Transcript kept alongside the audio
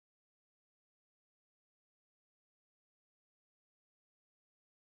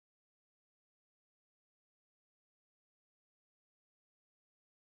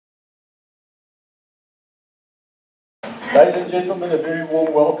Ladies and gentlemen, a very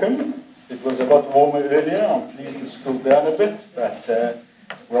warm welcome. It was a lot warmer earlier. I'm pleased it's cooled down a bit, but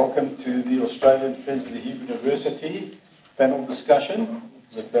welcome to the Australian Friends of the Hebrew University panel discussion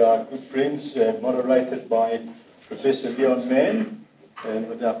with our good friends, moderated by Professor Leon Mann, and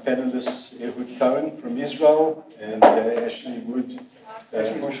with our panelists Ehud Cohen from Israel and Ashley Wood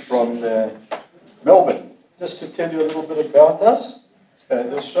from Melbourne. Just to tell you a little bit about us,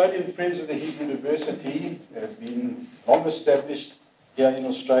 the Australian Friends of the Hebrew University have been long established here in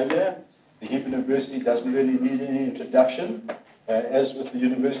Australia. The Hebrew University doesn't really need any introduction. As with the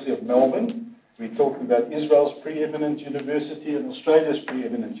University of Melbourne, we're talking about Israel's preeminent university and Australia's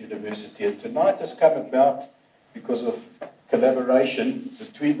preeminent university. And tonight has come about because of collaboration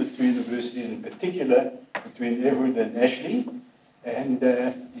between the two universities, in particular between Ehud and Ashley. And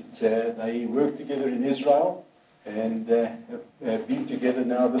they work together in Israel and have been together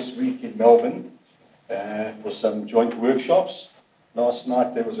now this week in Melbourne for some joint workshops. Last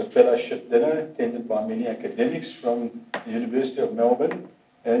night there was a fellowship dinner attended by many academics from the University of Melbourne.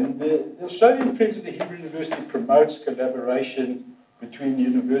 And the Australian Friends of the Hebrew University promotes collaboration between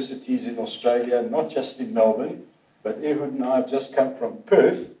universities in Australia, not just in Melbourne, but Ehud and I have just come from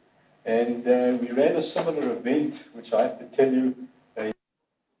Perth, and we ran a similar event, which I have to tell you,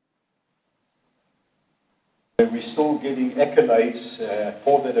 we're still getting accolades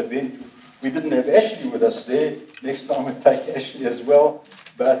for that event. We didn't have Ashley with us there. Next time we'll take Ashley as well.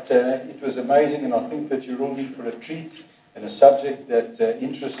 But it was amazing, and I think that you're all in for a treat and a subject that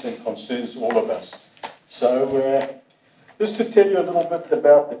interests and concerns all of us. So just to tell you a little bit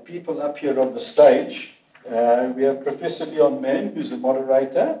about the people up here on the stage, we have Professor Leon Mann, who's a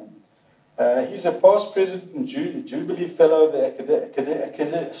moderator. He's a past president and Jubilee Fellow of the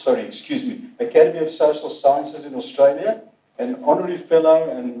Academy of Social Sciences in Australia, an honorary fellow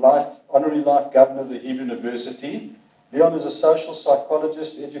and honorary life governor of the Hebrew University. Leon is a social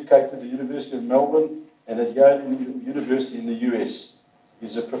psychologist educated at the University of Melbourne and at Yale University in the US.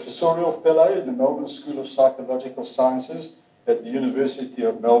 He's a professorial fellow in the Melbourne School of Psychological Sciences at the University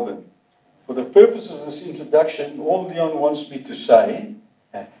of Melbourne. For the purpose of this introduction, all Leon wants me to say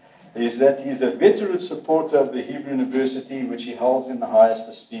is that he's a veteran supporter of the Hebrew University, which he holds in the highest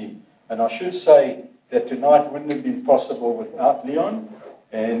esteem. And I should say that tonight wouldn't have been possible without Leon.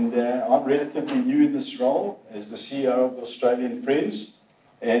 And I'm relatively new in this role as the CEO of the Australian Friends.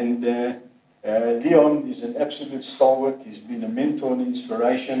 And Leon is an absolute stalwart. He's been a mentor and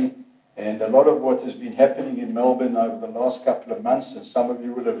inspiration. And a lot of what has been happening in Melbourne over the last couple of months, and some of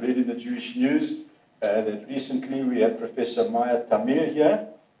you will have read in the Jewish News, that recently we had Professor Maya Tamir here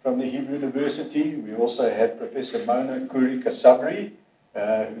from the Hebrew University. We also had Professor Mona Kuri-Kasabri,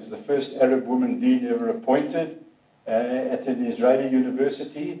 who's the first Arab woman dean ever appointed at an Israeli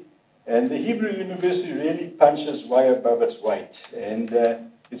university. And the Hebrew University really punches way above its weight. And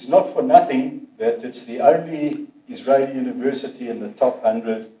it's not for nothing that it's the only Israeli university in the top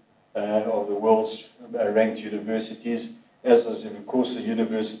 100 of the world's ranked universities, as is, of course, the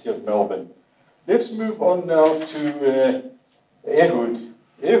University of Melbourne. Let's move on now to Ehud.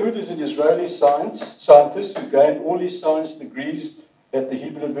 Ehud is an Israeli scientist who gained all his science degrees at the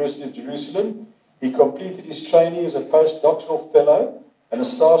Hebrew University of Jerusalem. He completed his training as a postdoctoral fellow and a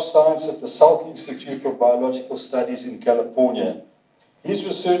staff science at the Salk Institute for Biological Studies in California. His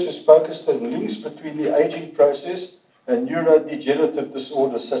research is focused on links between the aging process and neurodegenerative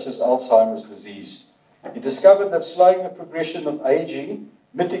disorders such as Alzheimer's disease. He discovered that slowing the progression of aging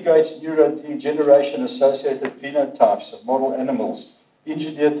mitigates neurodegeneration-associated phenotypes of model animals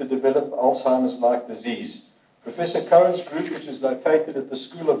engineered to develop Alzheimer's-like disease. Professor Cohen's group, which is located at the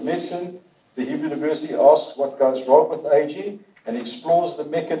School of Medicine, the Hebrew University, asks what goes wrong with aging and explores the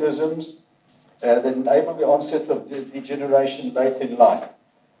mechanisms that enable the onset of degeneration late in life.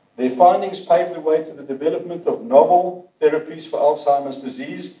 Their findings paved the way to the development of novel therapies for Alzheimer's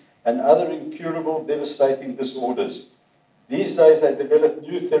disease and other incurable, devastating disorders. These days, they develop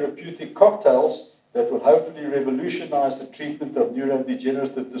new therapeutic cocktails that will hopefully revolutionize the treatment of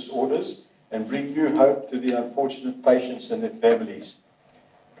neurodegenerative disorders and bring new hope to the unfortunate patients and their families.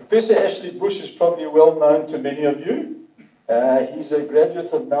 Professor Ashley Bush is probably well known to many of you. He's a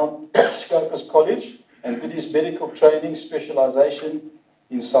graduate of Mount Scopus College and did his medical training specialization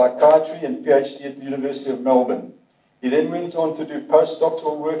in psychiatry and PhD at the University of Melbourne. He then went on to do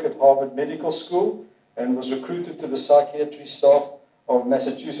postdoctoral work at Harvard Medical School and was recruited to the psychiatry staff of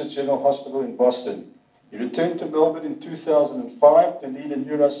Massachusetts General Hospital in Boston. He returned to Melbourne in 2005 to lead a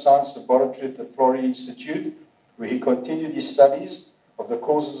neuroscience laboratory at the Florey Institute, where he continued his studies of the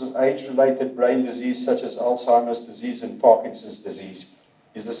causes of age-related brain disease such as Alzheimer's disease and Parkinson's disease.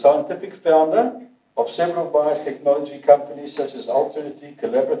 He's the scientific founder of several biotechnology companies such as Alterity,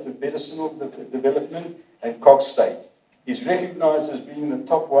 Collaborative Medicinal Development, and Cogstate. He's recognized as being the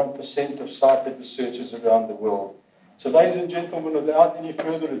top 1% of cited researchers around the world. So ladies and gentlemen, without any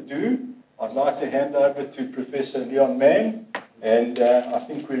further ado, I'd like to hand over to Professor Leon Mann, and I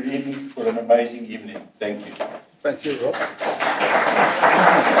think we're in for an amazing evening. Thank you. Thank you, Rob.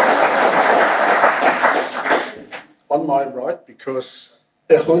 On my right, because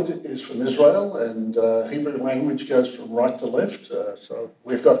Ehud is from Israel and Hebrew language goes from right to left, so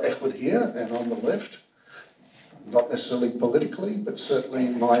we've got Ehud here, and on the left, not necessarily politically, but certainly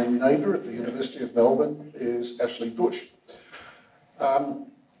my neighbour at the University of Melbourne is Ashley Bush.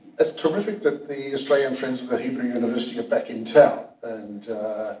 It's terrific that the Australian Friends of the Hebrew University are back in town, and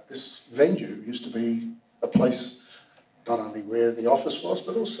this venue used to be a place not only where the office was,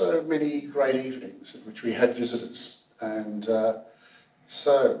 but also many great evenings in which we had visitors. And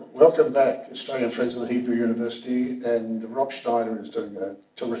so, welcome back, Australian Friends of the Hebrew University, and Rob Schneider is doing a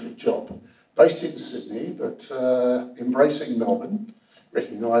terrific job. Based in Sydney, but embracing Melbourne,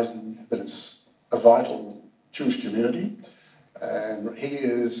 recognising that it's a vital Jewish community, and he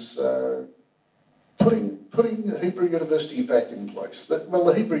is putting the Hebrew University back in place. Well,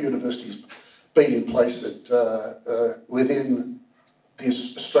 the Hebrew University's been in place within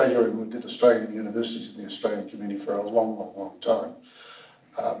Australia and within Australian universities and the Australian community for a long, long, long time.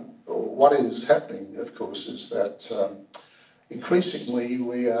 What is happening, of course, is that increasingly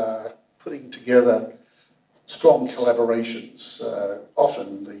we are putting together strong collaborations.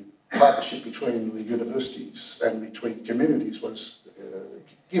 Often the partnership between the universities and between communities was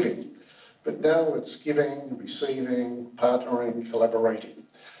giving, but now it's giving, receiving, partnering, collaborating.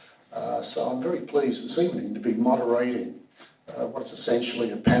 So I'm very pleased this evening to be moderating what's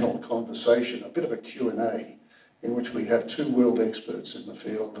essentially a panel conversation, a bit of a Q&A, in which we have two world experts in the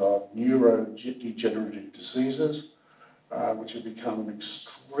field of neurodegenerative diseases, which have become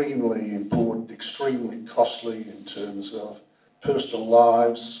extremely important, extremely costly in terms of personal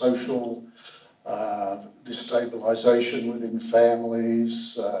lives, social destabilisation within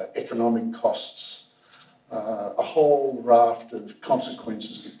families, economic costs, a whole raft of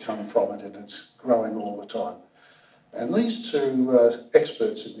consequences that come from it, and it's growing all the time. And these two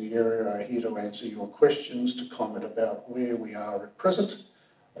experts in the area are here to answer your questions, to comment about where we are at present,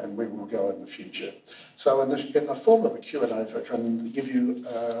 and we will go in the future. So in the form of a Q&A, if I can give you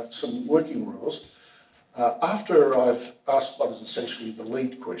some working rules, after I've asked what is essentially the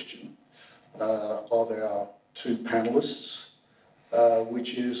lead question of our two panellists,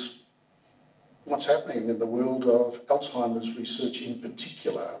 which is what's happening in the world of Alzheimer's research in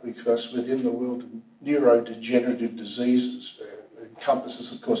particular, because within the world of neurodegenerative diseases,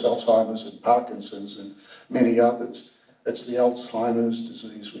 encompasses, of course, Alzheimer's and Parkinson's and many others. It's the Alzheimer's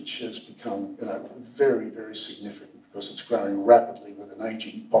disease which has become, very, very significant because it's growing rapidly with an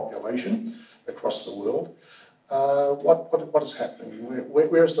ageing population across the world. What is happening?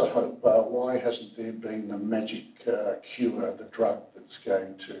 Where's the hope? Why hasn't there been the magic cure, the drug that's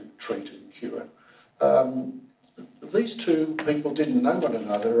going to treat and cure? These two people didn't know one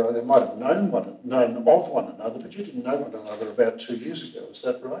another, or they might have known of one another, but you didn't know one another about 2 years ago, is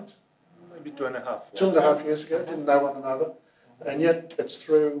that right? Maybe 2.5. Yeah. 2.5 years ago, didn't know one another. And yet it's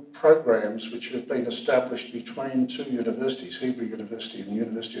through programs which have been established between two universities, Hebrew University and the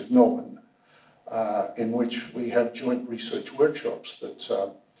University of Melbourne, in which we have joint research workshops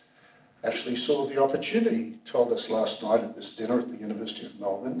that actually saw the opportunity, told us last night at this dinner at the University of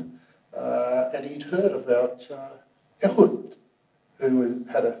Melbourne, and he'd heard about Ehud, who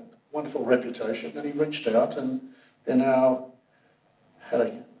had a wonderful reputation, and he reached out, and they now had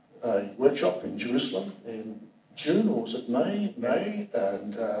a workshop in Jerusalem in June, or was it May? May,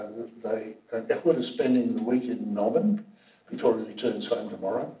 and Ehud is spending the week in Melbourne before he returns home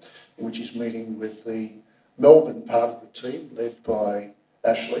tomorrow, in which he's meeting with the Melbourne part of the team, led by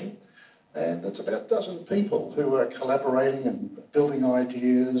Ashley, and it's about a dozen people who are collaborating and building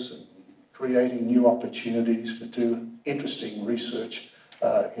ideas and creating new opportunities to do interesting research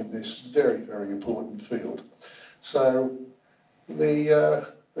in this very, very important field. So the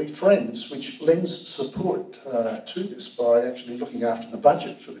Friends, which lends support to this by actually looking after the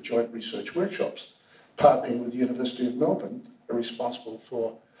budget for the joint research workshops, partnering with the University of Melbourne, are responsible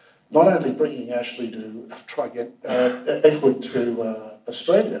for not only bringing Ashley to try and get Ehud to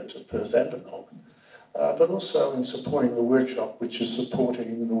Australia, to Perth and to Melbourne, but also in supporting the workshop, which is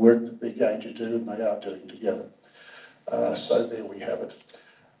supporting the work that they're going to do and they are doing together. So there we have it.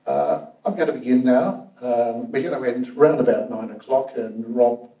 I'm going to begin now. We're going to end round about 9 o'clock, and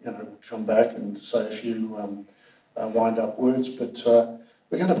Rob, will come back and say a few wind-up words. But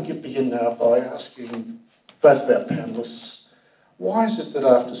We're going to begin now by asking both of our panellists, why is it that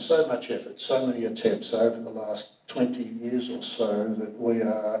after so much effort, so many attempts over the last 20 years or so, that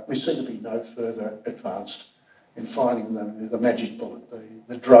we seem to be no further advanced in finding the magic bullet,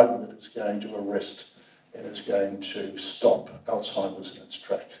 the drug that is going to arrest and is going to stop Alzheimer's in its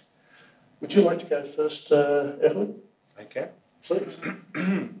track? Would you like to go first, Ehud? I can. Please.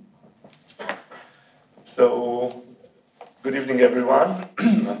 So, good evening, everyone.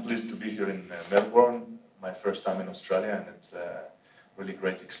 I'm pleased to be here in Melbourne, my first time in Australia, and it's a really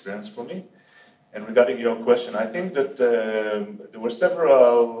great experience for me. And regarding your question, I think that there were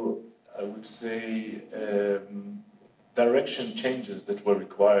several, I would say, direction changes that were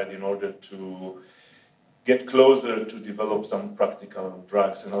required in order to get closer to develop some practical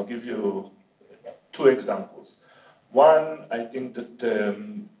drugs. And I'll give you two examples. One, I think that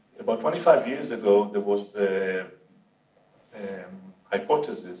about 25 years ago, there was a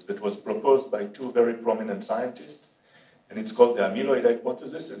hypothesis that was proposed by two very prominent scientists, and it's called the amyloid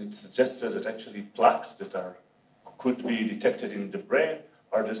hypothesis, and it suggested that actually plaques that could be detected in the brain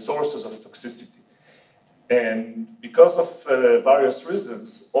are the sources of toxicity. And because of various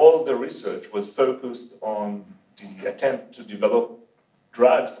reasons, all the research was focused on the attempt to develop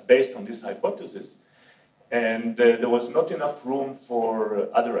drugs based on this hypothesis. And there was not enough room for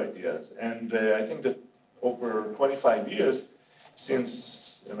other ideas. And I think that over 25 years,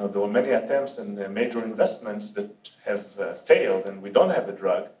 since there were many attempts and major investments that have failed and we don't have a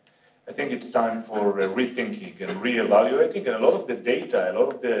drug, I think it's time for rethinking and re-evaluating. And a lot of the data, a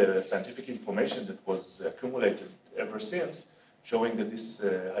lot of the scientific information that was accumulated ever since, showing that this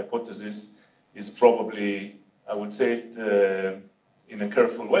hypothesis is probably, I would say it in a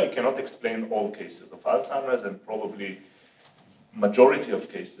careful way, cannot explain all cases of Alzheimer's, and probably majority of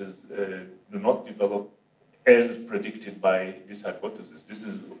cases do not develop as predicted by this hypothesis. This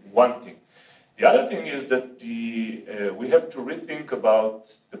is one thing. The other thing is that we have to rethink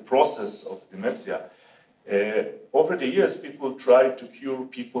about the process of dementia. Over the years, people tried to cure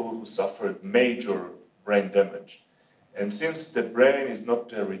people who suffered major brain damage. And since the brain is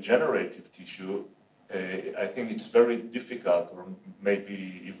not a regenerative tissue, I think it's very difficult, or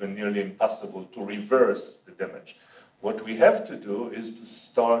maybe even nearly impossible, to reverse the damage. What we have to do is to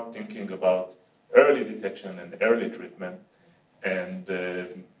start thinking about early detection and early treatment, and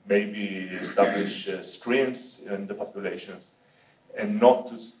maybe establish screens in the populations, and not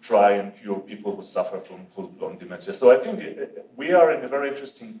to try and cure people who suffer from full-blown dementia. So I think we are in a very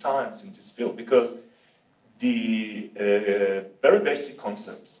interesting times in this field, because the very basic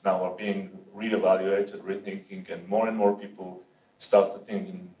concepts now are being re-evaluated, rethinking, and more people start to think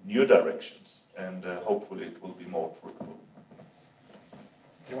in new directions, and hopefully it will be more fruitful.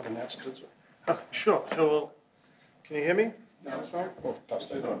 You want to announce it? Sure. Well, can you hear me? No. Sorry? Or pass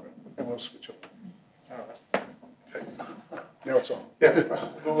that over, and we'll switch up. All right. Okay. Now it's on. Yeah.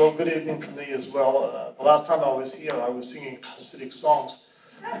 Well, good evening from me as well. The last time I was here, I was singing Hasidic songs,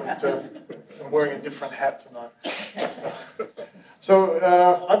 but I'm wearing a different hat tonight. So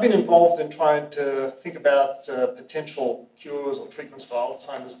I've been involved in trying to think about potential cures or treatments for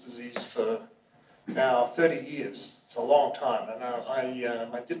Alzheimer's disease for now 30 years. It's a long time. And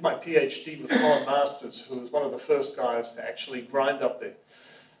I did my PhD with Cohen Masters, who was one of the first guys to actually grind up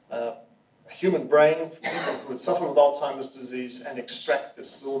the human brain for people who would suffer with Alzheimer's disease and extract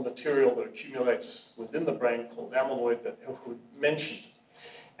this little material that accumulates within the brain called amyloid that Ehud mentioned.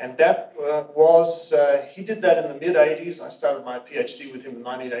 And that he did that in the mid-80s. I started my PhD with him in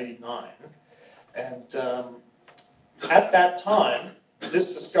 1989. And at that time,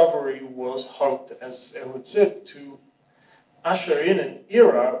 this discovery was hoped, as Ehud said, to usher in an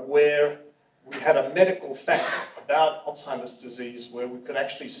era where we had a medical fact about Alzheimer's disease, where we could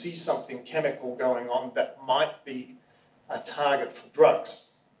actually see something chemical going on that might be a target for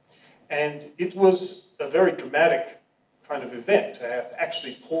drugs. And it was a very dramatic kind of event. To have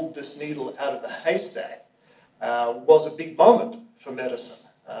actually pulled this needle out of the haystack was a big moment for medicine,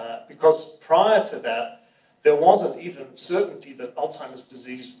 because prior to that, there wasn't even certainty that Alzheimer's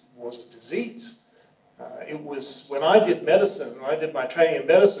disease was a disease. It was, when I did medicine, when I did my training in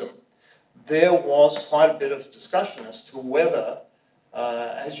medicine, there was quite a bit of discussion as to whether,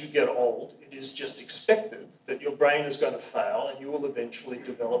 as you get old, it is just expected that your brain is going to fail and you will eventually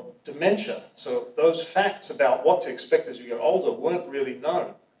develop dementia. So those facts about what to expect as you get older weren't really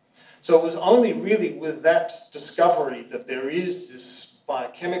known. So it was only really with that discovery that there is this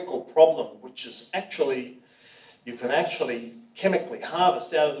biochemical problem, which is actually, you can actually chemically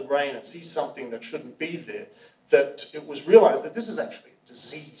harvest out of the brain and see something that shouldn't be there, that it was realized that this is actually a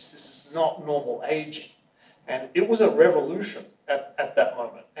disease. This is not normal aging. And it was a revolution at that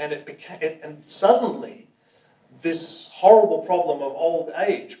moment. And and suddenly, this horrible problem of old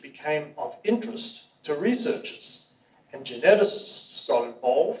age became of interest to researchers. And geneticists got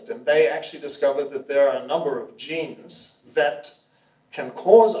involved, and they actually discovered that there are a number of genes that can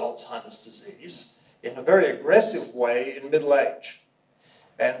cause Alzheimer's disease in a very aggressive way in middle age.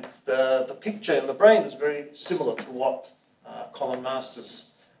 And the picture in the brain is very similar to what Colin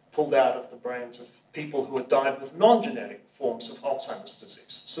Masters pulled out of the brains of people who had died with non-genetic forms of Alzheimer's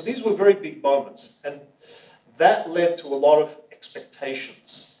disease. So these were very big moments, and that led to a lot of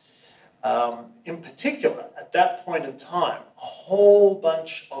expectations. In particular, at that point in time, a whole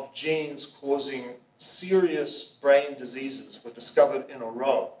bunch of genes causing serious brain diseases were discovered in a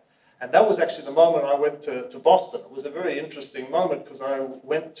row. And that was actually the moment I went to Boston. It was a very interesting moment because I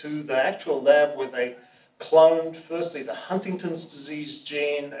went to the actual lab where they cloned firstly the Huntington's disease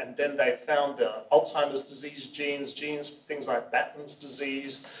gene, and then they found the Alzheimer's disease genes for things like Batten's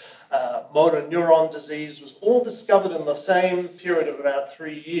disease, motor neuron disease, was all discovered in the same period of about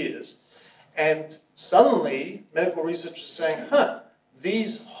 3 years. And suddenly, medical researchers are saying,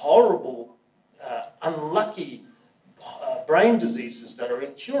 these horrible, unlucky brain diseases that are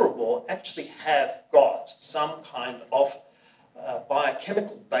incurable actually have got some kind of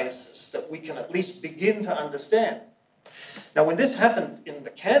biochemical basis that we can at least begin to understand. Now, when this happened in the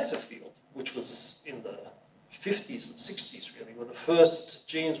cancer field, which was in the 50s and 60s really, when the first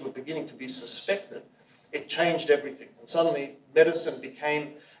genes were beginning to be suspected, it changed everything. And suddenly medicine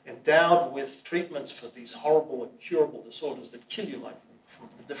became endowed with treatments for these horrible incurable disorders that kill you, like from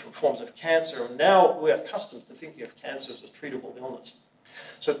the different forms of cancer. And now we're accustomed to thinking of cancer as a treatable illness.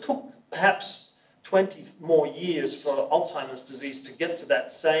 So it took perhaps 20 more years for Alzheimer's disease to get to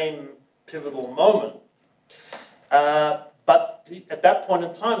that same pivotal moment. But at that point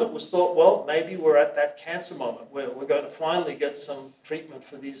in time, it was thought, well, maybe we're at that cancer moment where we're going to finally get some treatment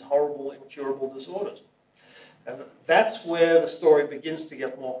for these horrible, incurable disorders. And that's where the story begins to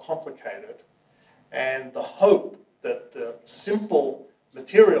get more complicated. And the hope that the simple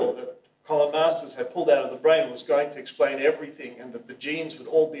material that Colin Masters had pulled out of the brain was going to explain everything, and that the genes would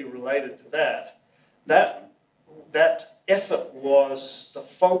all be related to that. That effort was the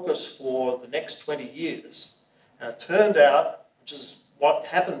focus for the next 20 years. And it turned out, which is what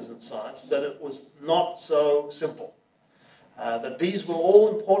happens in science, that it was not so simple. That these were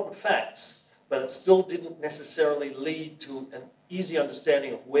all important facts, but it still didn't necessarily lead to an easy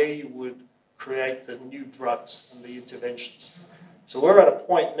understanding of where you would create the new drugs and the interventions. So we're at a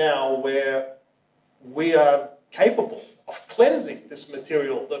point now where we are capable of cleansing this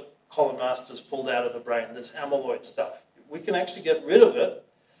material that Colin Masters pulled out of the brain, this amyloid stuff. We can actually get rid of it,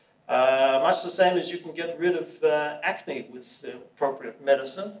 much the same as you can get rid of acne with the appropriate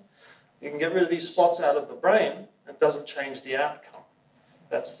medicine. You can get rid of these spots out of the brain. It doesn't change the outcome.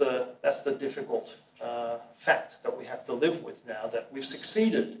 That's the difficult fact that we have to live with now, that we've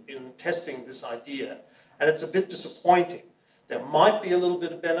succeeded in testing this idea. And it's a bit disappointing. There might be a little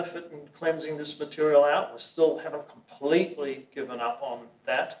bit of benefit in cleansing this material out. We still haven't completely given up on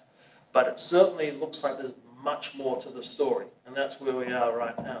that. But it certainly looks like there's much more to the story. And that's where we are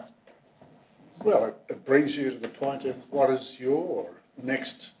right now. Well, it brings you to the point of what is your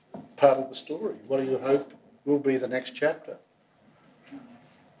next part of the story? What do you hope will be the next chapter?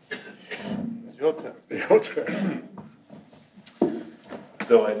 It's your turn. Your turn.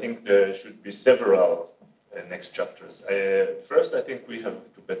 So I think there should be several next chapters. First, I think we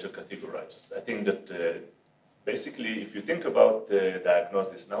have to better categorize. I think that basically, if you think about the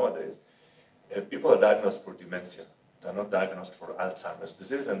diagnosis nowadays, people are diagnosed for dementia. They're not diagnosed for Alzheimer's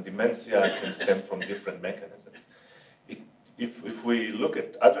disease, and dementia can stem from different mechanisms. If we look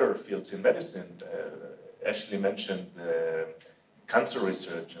at other fields in medicine, Ashley mentioned cancer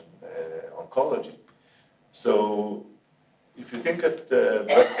research and oncology. So if you think at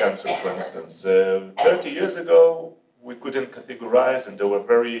breast cancer, for instance, 30 years ago, we couldn't categorize, and there were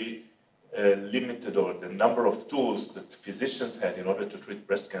very limited, or the number of tools that physicians had in order to treat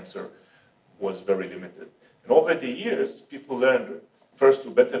breast cancer was very limited. And over the years, people learned first to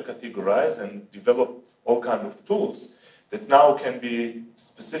better categorize and develop all kinds of tools that now can be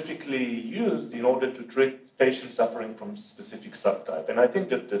specifically used in order to treat patients suffering from specific subtype. And I think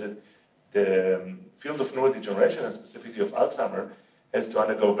that the field of neurodegeneration, and specifically of Alzheimer, has to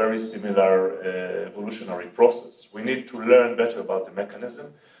undergo very similar evolutionary process. We need to learn better about the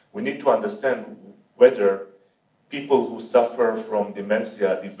mechanism. We need to understand whether people who suffer from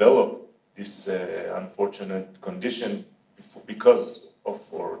dementia develop this unfortunate condition because of,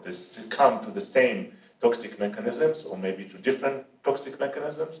 or they succumb to the same toxic mechanisms, or maybe to different toxic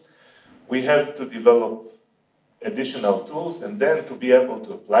mechanisms. We have to develop additional tools, and then to be able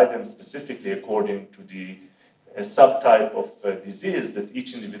to apply them specifically according to the subtype of disease that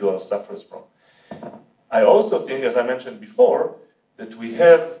each individual suffers from. I also think, as I mentioned before, that we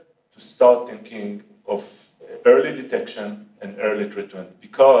have to start thinking of early detection and early treatment,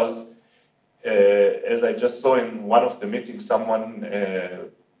 because as I just saw in one of the meetings, someone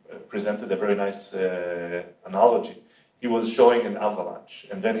presented a very nice analogy. He was showing an avalanche,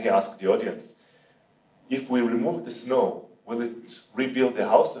 and then he asked the audience, if we remove the snow, will it rebuild the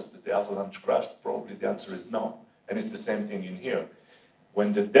houses that the avalanche crushed? Probably the answer is no. And it's the same thing in here.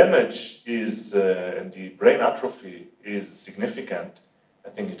 When the damage is, and the brain atrophy is significant, I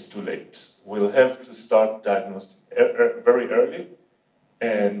think it's too late. We'll have to start diagnosing very early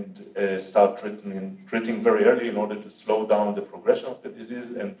and start treating very early in order to slow down the progression of the disease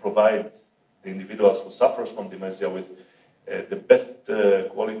and provide the individuals who suffer from dementia with the best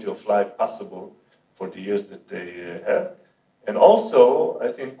quality of life possible for the years that they have. And also,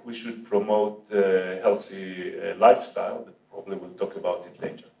 I think we should promote a healthy lifestyle. That probably we'll talk about it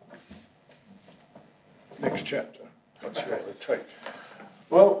later. Next chapter. What's your take?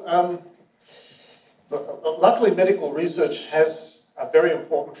 Well, luckily medical research has a very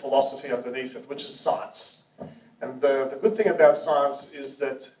important philosophy underneath it, which is science. And the good thing about science is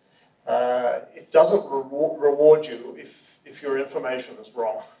that it doesn't reward you if your information is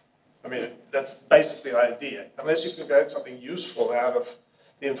wrong. I mean, that's basically the idea. Unless you can get something useful out of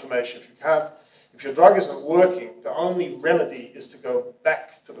the information. If you can't, if your drug isn't working, the only remedy is to go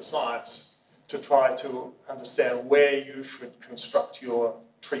back to the science to try to understand where you should construct your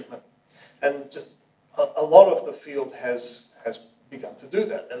treatment. And a lot of the field has begun to do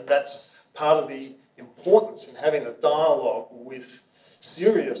that. And that's part of the importance in having a dialogue with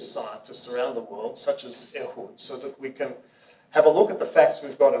serious scientists around the world, such as Ehud, so that we can have a look at the facts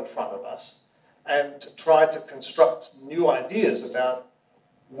we've got in front of us and to try to construct new ideas about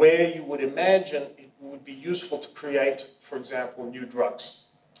where you would imagine it would be useful to create, for example, new drugs.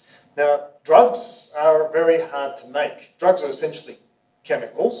 Now, drugs are very hard to make. Drugs are essentially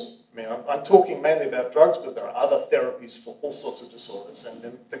chemicals. I mean, I'm talking mainly about drugs, but there are other therapies for all sorts of disorders. And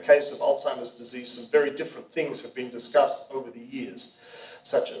in the case of Alzheimer's disease, some very different things have been discussed over the years,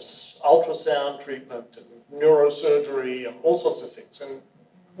 such as ultrasound treatment and neurosurgery and all sorts of things. And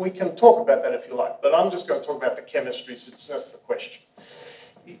we can talk about that if you like, but I'm just going to talk about the chemistry since that's the question.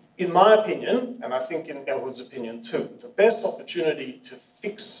 In my opinion, and I think in Ehud's opinion too, the best opportunity to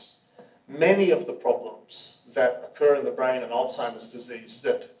fix many of the problems that occur in the brain in Alzheimer's disease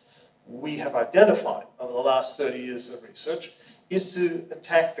that we have identified over the last 30 years of research is to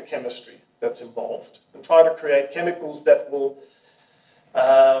attack the chemistry that's involved and try to create chemicals that will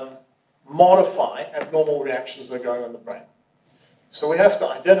modify abnormal reactions that are going on in the brain. So we have to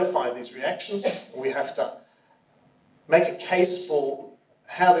identify these reactions, and we have to make a case for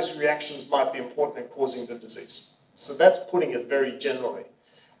how these reactions might be important in causing the disease. So that's putting it very generally.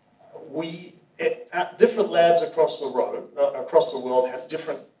 Different labs across the world have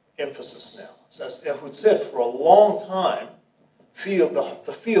different emphasis now. So as Ehud said, for a long time,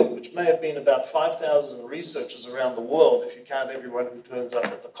 the field, which may have been about 5,000 researchers around the world, if you count everyone who turns up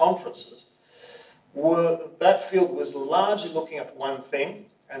at the conferences, that field was largely looking at one thing,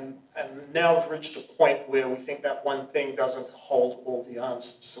 and now we've reached a point where we think that one thing doesn't hold all the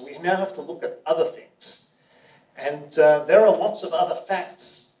answers. So we now have to look at other things. And there are lots of other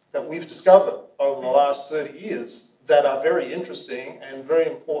facts that we've discovered over the last 30 years that are very interesting and very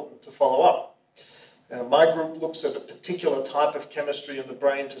important to follow up. My group looks at a particular type of chemistry in the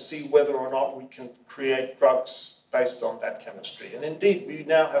brain to see whether or not we can create drugs based on that chemistry. And indeed, we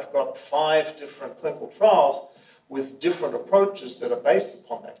now have got 5 different clinical trials with different approaches that are based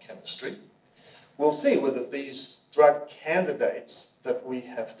upon that chemistry. We'll see whether these drug candidates that we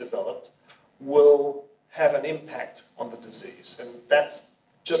have developed will have an impact on the disease. And that's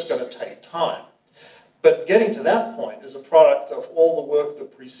just going to take time. But getting to that point is a product of all the work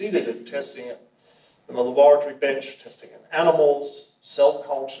that preceded it, testing it in the laboratory bench, testing in animals, cell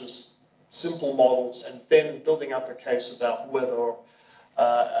cultures, simple models, and then building up a case about whether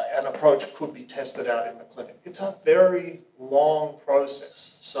an approach could be tested out in the clinic. It's a very long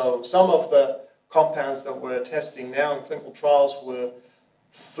process. So some of the compounds that we're testing now in clinical trials were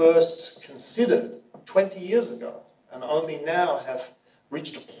first considered 20 years ago, and only now have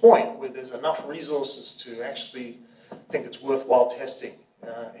reached a point where there's enough resources to actually think it's worthwhile testing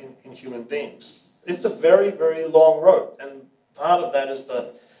in human beings. It's a very, very long road, and part of that is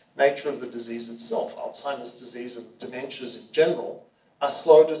the nature of the disease itself. Alzheimer's disease and dementias in general are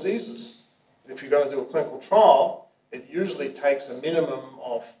slow diseases. If you're going to do a clinical trial, it usually takes a minimum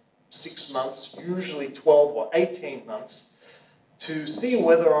of 6 months, usually 12 or 18 months, to see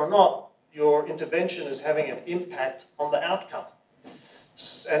whether or not your intervention is having an impact on the outcome.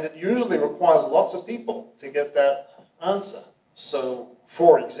 And it usually requires lots of people to get that answer. So,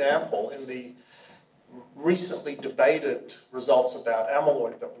 for example, in the recently debated results about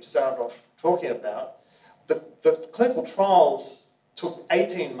amyloid that we started off talking about, the clinical trials took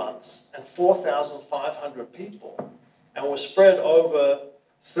 18 months and 4,500 people and were spread over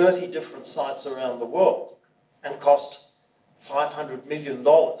 30 different sites around the world and cost $500 million.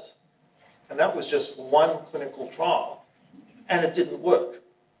 And that was just one clinical trial, and it didn't work.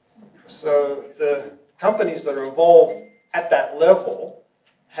 So the companies that are involved at that level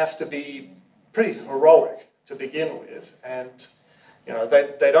have to be pretty heroic to begin with, and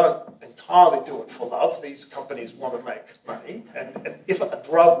they don't entirely do it for love. These companies want to make money, and if a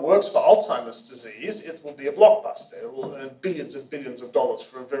drug works for Alzheimer's disease, it will be a blockbuster. It will earn billions and billions of dollars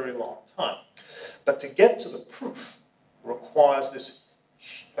for a very long time. But to get to the proof requires this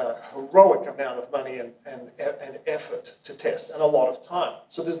heroic amount of money and effort to test, and a lot of time.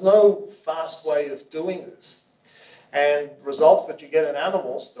 So there's no fast way of doing this. And results that you get in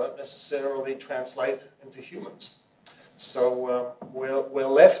animals don't necessarily translate into humans. So we're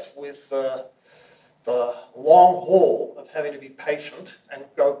left with the long haul of having to be patient and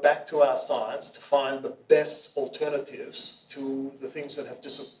go back to our science to find the best alternatives to the things that have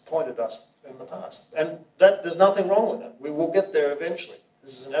disappointed us in the past. And there's nothing wrong with that. We will get there eventually.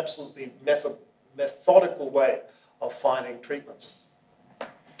 This is an absolutely methodical way of finding treatments.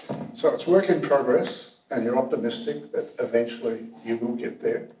 So it's work in progress, and you're optimistic that eventually you will get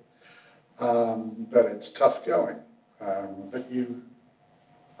there. But it's tough going. But you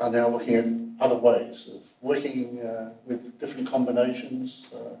are now looking at other ways of working with different combinations.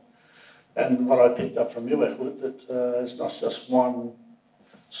 And what I picked up from you, Ehud, that it's not just one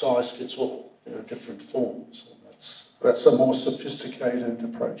size fits all. There are different forms. And that's a more sophisticated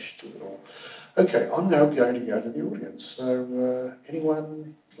approach to it all. Okay, I'm now going to go to the audience. So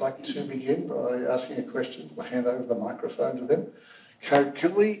anyone like to begin by asking a question? We'll hand over the microphone to them.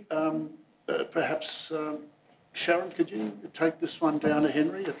 Can we perhaps... Sharon, could you take this one down to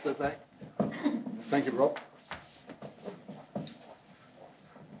Henry at the back? Thank you, Rob.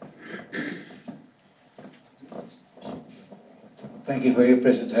 Thank you for your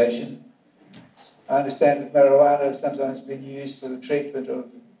presentation. I understand that marijuana has sometimes been used for the treatment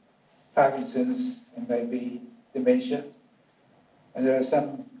of Parkinson's and maybe dementia. And there are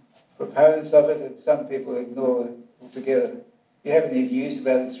some proponents of it and some people ignore it altogether. Do you have any views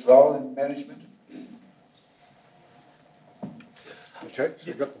about its role in management? Okay, so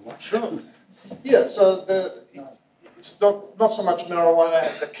you've got the mic. Sure. Yeah, so it's not so much marijuana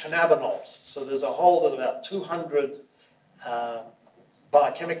as the cannabinoids. So there's a whole of about 200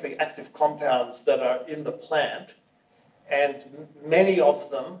 biochemically active compounds that are in the plant, and many of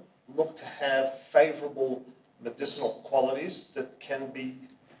them look to have favorable medicinal qualities that can be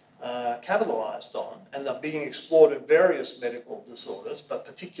capitalized on, and they're being explored in various medical disorders, but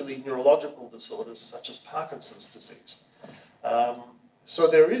particularly neurological disorders such as Parkinson's disease. So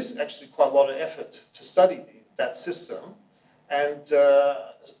there is actually quite a lot of effort to study that system, and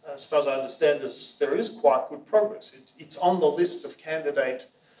as far as I understand, there is quite good progress. It's on the list of candidate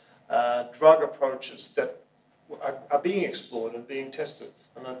drug approaches that are being explored and being tested,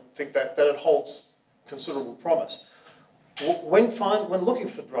 and I think that it holds considerable promise. When looking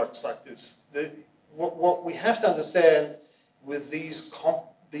for drugs like this, what we have to understand with these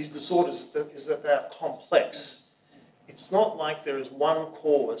disorders is that they are complex. It's not like there is one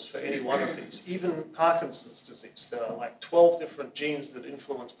cause for any one of these. Even Parkinson's disease, there are like 12 different genes that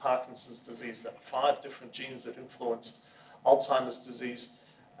influence Parkinson's disease. There are 5 different genes that influence Alzheimer's disease.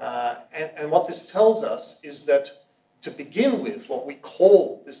 And what this tells us is that to begin with, what we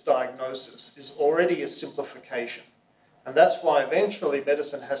call this diagnosis is already a simplification. And that's why eventually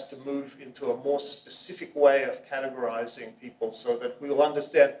medicine has to move into a more specific way of categorizing people so that we will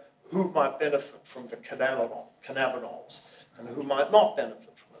understand who might benefit from the cannabinoids and who might not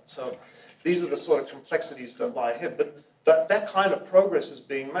benefit from it. So these are the sort of complexities that lie ahead. But that kind of progress is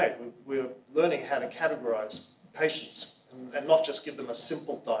being made. We're learning how to categorize patients and not just give them a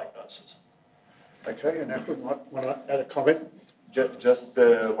simple diagnosis. Okay, and Ehud might add a comment? Just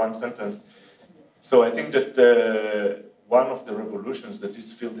one sentence. So I think that one of the revolutions that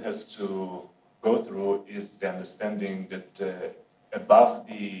this field has to go through is the understanding that above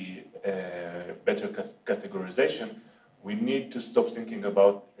the better categorization, we need to stop thinking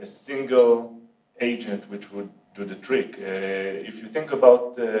about a single agent which would do the trick. If you think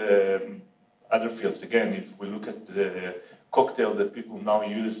about other fields, again, if we look at cocktail that people now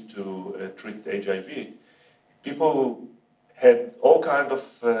use to treat HIV, people had all kinds of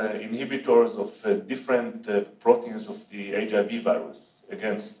inhibitors of different proteins of the HIV virus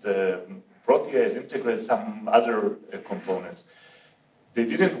against protease, integrase, some other components. They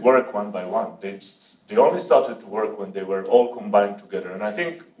didn't work one by one. They only started to work when they were all combined together. And I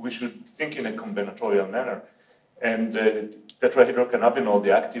think we should think in a combinatorial manner. And tetrahydrocannabinol,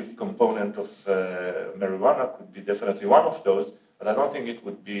 the active component of marijuana, could be definitely one of those, but I don't think it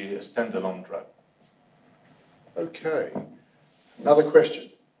would be a standalone drug. Okay. Another question?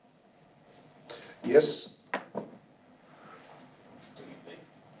 Yes?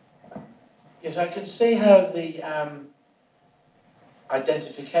 Yes, I can see how the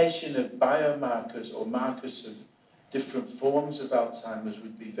identification of biomarkers or markers of different forms of Alzheimer's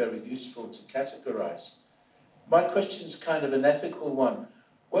would be very useful to categorize. My question is kind of an ethical one.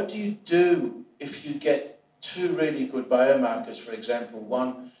 What do you do if you get two really good biomarkers? For example,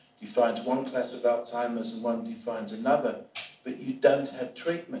 one defines one class of Alzheimer's and one defines another, but you don't have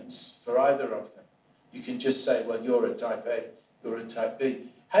treatments for either of them. You can just say, well, you're a type A, you're a type B.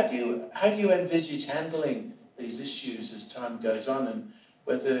 How do you envisage handling these issues as time goes on, and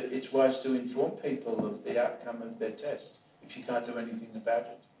whether it's wise to inform people of the outcome of their test if you can't do anything about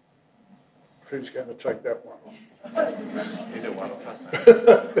it? Who's going to take that one? Either one of us.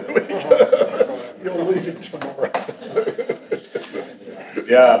 There we go. You're leaving tomorrow.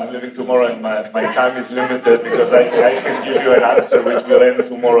 Yeah, I'm leaving tomorrow, and my time is limited because I can give you an answer which will end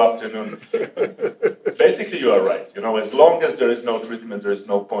tomorrow afternoon. Basically, you are right. You know, as long as there is no treatment, there is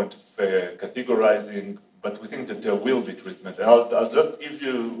no point of categorizing, but we think that there will be treatment. And I'll just give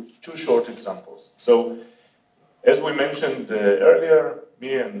you two short examples. So, as we mentioned earlier,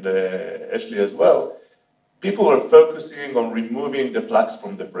 me and Ashley as well, people are focusing on removing the plaques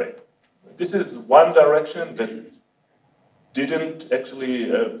from the brain. This is one direction that didn't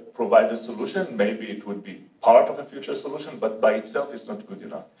actually provide a solution. Maybe it would be part of a future solution, but by itself it's not good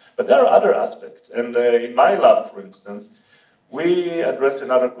enough. But there are other aspects. And in my lab, for instance, we address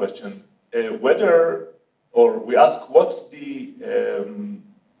another question, we ask what's the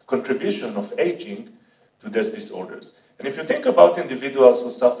contribution of aging to these disorders. And if you think about individuals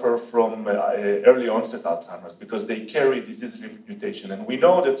who suffer from early onset Alzheimer's because they carry disease-linked mutation, and we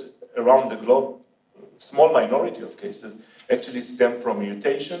know that around the globe, a small minority of cases actually stem from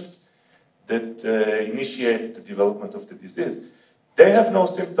mutations that initiate the development of the disease. They have no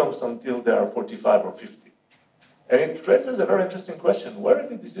symptoms until they are 45 or 50. And it raises a very interesting question, where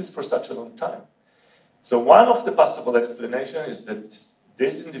did this disease for such a long time? So one of the possible explanations is that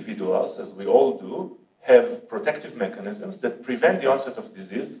these individuals, as we all do, have protective mechanisms that prevent the onset of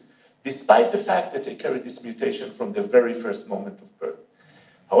disease, despite the fact that they carry this mutation from the very first moment of birth.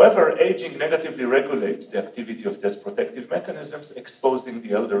 However, aging negatively regulates the activity of these protective mechanisms, exposing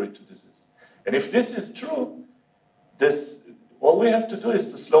the elderly to disease. And if this is true, all we have to do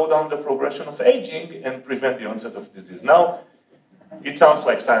is to slow down the progression of aging and prevent the onset of disease. Now, it sounds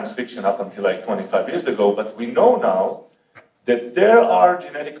like science fiction up until like 25 years ago, but we know now that there are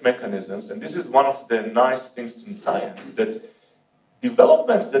genetic mechanisms, and this is one of the nice things in science, that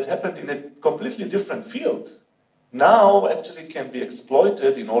developments that happened in a completely different field now actually can be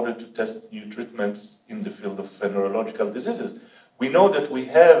exploited in order to test new treatments in the field of neurological diseases. We know that we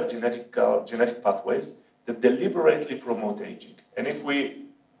have genetic pathways that deliberately promote aging. And if we,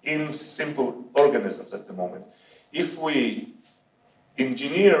 in simple organisms at the moment, if we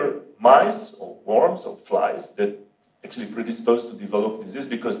engineer mice or worms or flies that actually predisposed to develop disease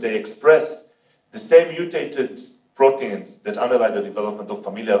because they express the same mutated proteins that underlie the development of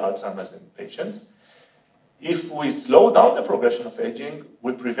familial Alzheimer's in patients, if we slow down the progression of aging,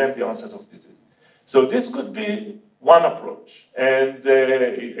 we prevent the onset of disease. So this could be one approach. And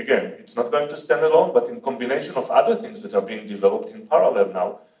again, it's not going to stand alone, but in combination of other things that are being developed in parallel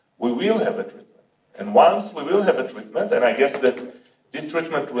now, we will have a treatment. And once we will have a treatment, and I guess that this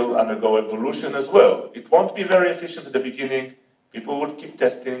treatment will undergo evolution as well. It won't be very efficient at the beginning. People will keep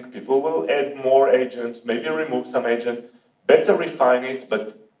testing. People will add more agents, maybe remove some agent, better refine it,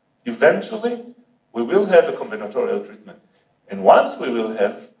 but eventually we will have a combinatorial treatment. And once we will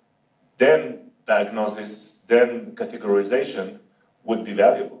have, then diagnosis, then categorization would be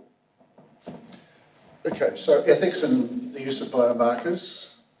valuable. Okay, so ethics and the use of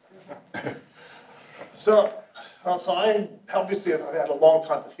biomarkers. So I obviously I've had a long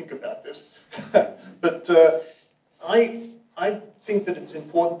time to think about this, but I think that it's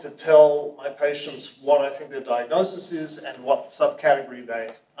important to tell my patients what I think their diagnosis is and what subcategory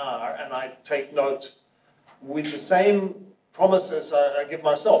they are, and I take note with the same promises I give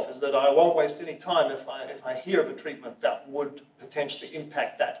myself is that I won't waste any time if I hear of a treatment that would potentially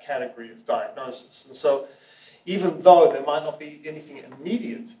impact that category of diagnosis. And so even though there might not be anything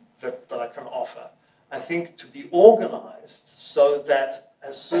immediate that I can offer, I think to be organized so that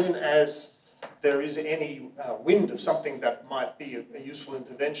as soon as there is any wind of something that might be a useful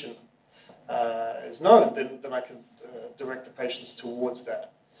intervention is known, then I can direct the patients towards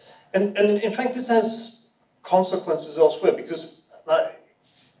that. And in fact, this has consequences elsewhere, because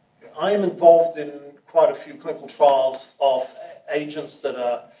I am involved in quite a few clinical trials of agents that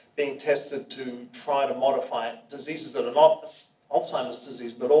are being tested to try to modify diseases that are not Alzheimer's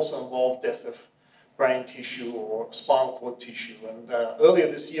disease, but also involve death of brain tissue or spinal cord tissue. And earlier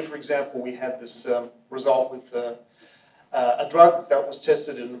this year, for example, we had this result with a drug that was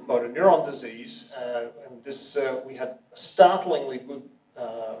tested in motor neuron disease, and this we had startlingly good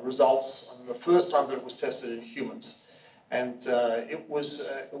results on the first time that it was tested in humans. And it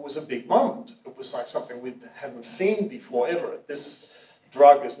was a big moment. It was like something we hadn't seen before ever. This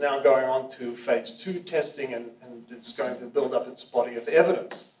drug is now going on to phase 2 testing, and it's going to build up its body of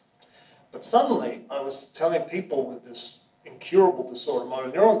evidence. But suddenly, I was telling people with this incurable disorder,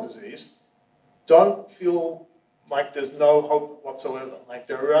 motor neuron disease, don't feel like there's no hope whatsoever. Like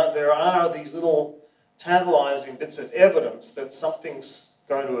there are these little tantalizing bits of evidence that something's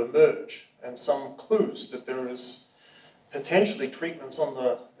going to emerge, and some clues that there is potentially treatments on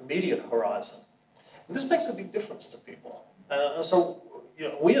the immediate horizon. And this makes a big difference to people. And so,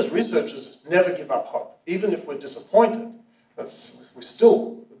 we as researchers never give up hope, even if we're disappointed. We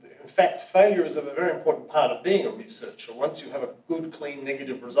still, in fact, failure is a very important part of being a researcher. Once you have a good, clean,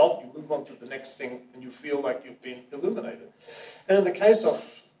 negative result, you move on to the next thing, and you feel like you've been illuminated. And in the case of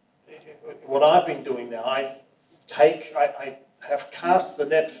what I've been doing now, I have cast the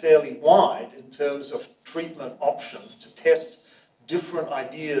net fairly wide in terms of treatment options to test different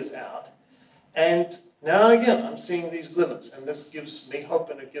ideas out. And now and again, I'm seeing these glimmers, and this gives me hope,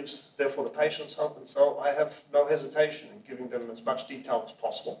 and it gives, therefore, the patients hope, and so I have no hesitation in giving them as much detail as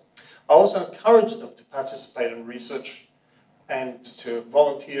possible. I also encourage them to participate in research and to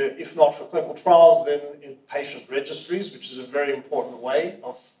volunteer, if not for clinical trials, then in patient registries, which is a very important way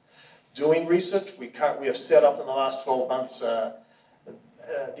of doing research. We have set up in the last 12 months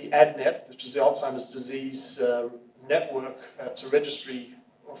the ADNET, which is the Alzheimer's disease network. It's a registry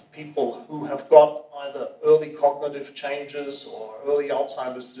of people who have got either early cognitive changes or early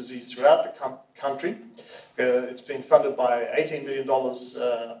Alzheimer's disease throughout the country. It's been funded by $18 million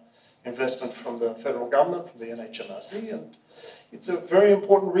investment from the federal government, from the NHMRC, and it's a very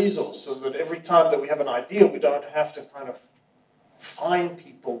important resource so that every time that we have an idea, we don't have to kind of find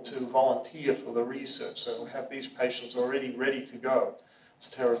people to volunteer for the research. So we have these patients already ready to go. It's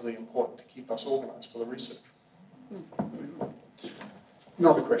terribly important to keep us organized for the research.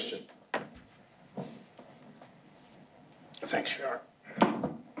 Another question. Thanks, Sharon.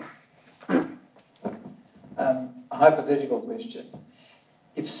 A hypothetical question.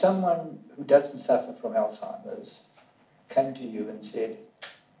 If someone who doesn't suffer from Alzheimer's came to you and said,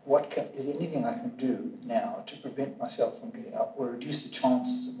 is there anything I can do now to prevent myself from getting up or reduce the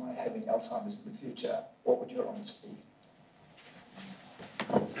chances of my having Alzheimer's in the future, what would your answer be?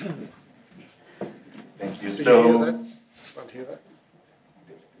 Thank you. Did you hear that? Everyone hear that?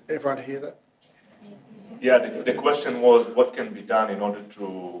 Everyone hear that? Yeah, the question was what can be done in order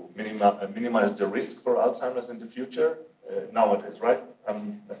to minimize the risk for Alzheimer's in the future, nowadays, right?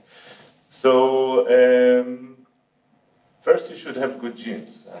 First, you should have good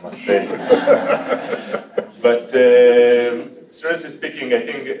genes, I must say. But seriously speaking, I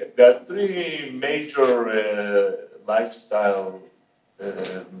think there are 3 major lifestyle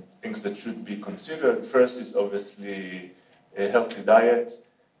things that should be considered. First is obviously a healthy diet.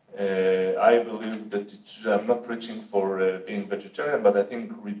 I believe that I'm not preaching for being vegetarian, but I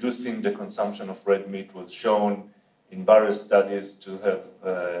think reducing the consumption of red meat was shown in various studies to have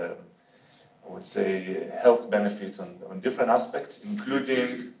I would say, health benefits on different aspects,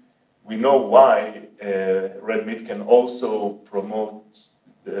 including we know why red meat can also promote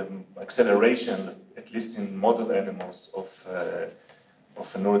acceleration, at least in model animals, of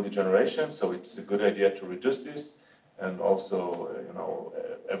a neurodegeneration. So it's a good idea to reduce this. And also,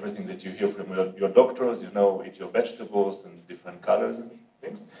 everything that you hear from your doctors, eat your vegetables and different colors and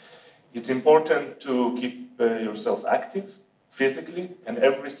things. It's important to keep yourself active physically, and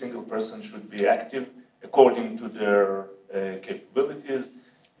every single person should be active according to their capabilities.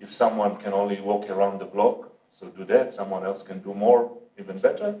 If someone can only walk around the block, so do that. Someone else can do more, even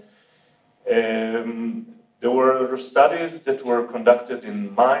better. There were studies that were conducted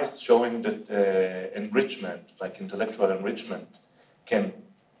in mice showing that enrichment, like intellectual enrichment, can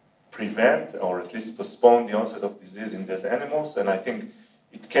prevent or at least postpone the onset of disease in these animals, and I think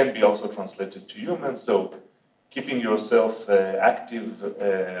it can be also translated to humans. So keeping yourself active,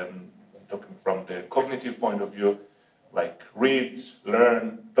 talking from the cognitive point of view, like read,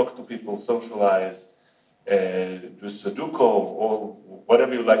 learn, talk to people, socialize, do Sudoku, or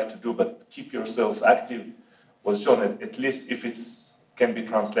whatever you like to do, but keep yourself active, was shown, at least if it can be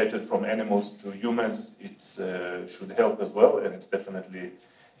translated from animals to humans, it should help as well, and it's definitely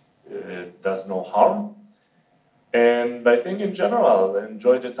does no harm. And I think in general,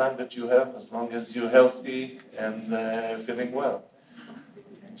 enjoy the time that you have as long as you're healthy and feeling well.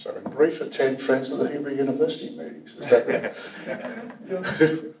 So in brief, attend Friends of the Hebrew University meetings. Is that right?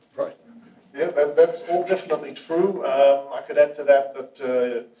 Right. Yeah, that's all definitely true. I could add to that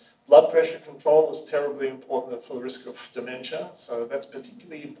blood pressure control is terribly important for the risk of dementia. So that's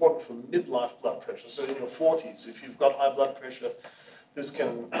particularly important for midlife blood pressure. So in your 40s, if you've got high blood pressure, this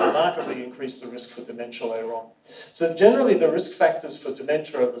can remarkably increase the risk for dementia later on. So generally, the risk factors for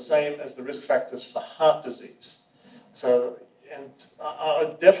dementia are the same as the risk factors for heart disease. So, and I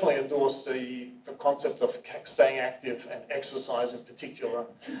would definitely endorse the concept of staying active and exercise in particular.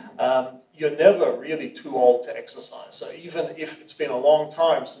 You're never really too old to exercise. So even if it's been a long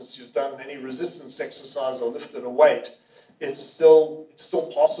time since you've done any resistance exercise or lifted a weight, it's still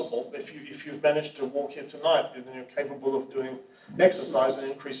possible. If you've managed to walk here tonight, then you're capable of doing exercise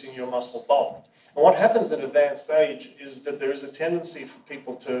and increasing your muscle bulk. And what happens in advanced age is that there is a tendency for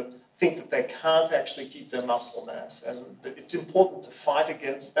people to think that they can't actually keep their muscle mass. And it's important to fight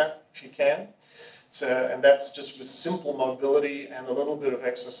against that if you can. So, and that's just with simple mobility and a little bit of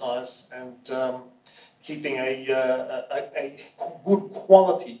exercise and keeping a good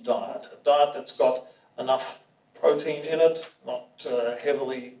quality diet, a diet that's got enough protein in it, not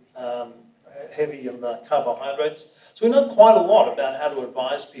heavy in the carbohydrates. So we know quite a lot about how to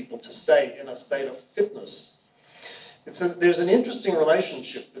advise people to stay in a state of fitness. There's an interesting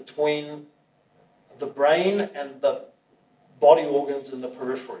relationship between the brain and the body organs in the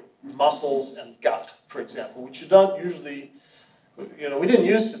periphery, muscles and gut, for example, which you don't usually, we didn't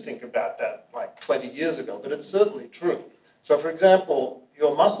used to think about that like 20 years ago, but it's certainly true. So for example,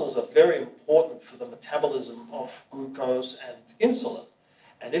 your muscles are very important for the metabolism of glucose and insulin.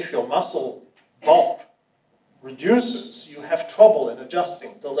 And if your muscle bulk reduces, you have trouble in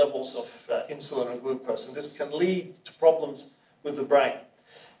adjusting the levels of insulin and glucose, and this can lead to problems with the brain.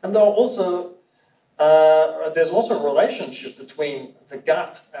 And there's also a relationship between the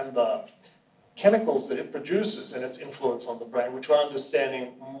gut and the chemicals that it produces and its influence on the brain, which we're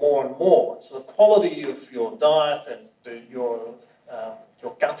understanding more and more. So the quality of your diet and your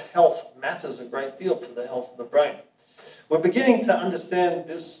gut health matters a great deal for the health of the brain. We're beginning to understand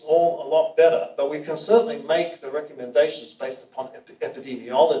this all a lot better, but we can certainly make the recommendations based upon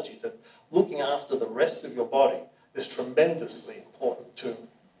epidemiology that looking after the rest of your body is tremendously important to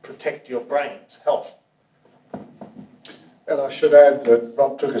protect your brain's health. And I should add that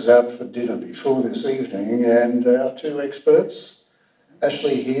Rob took us out for dinner before this evening, and our two experts,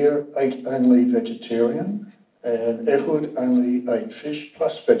 Ashley here, ate only vegetarian, and Ehud only ate fish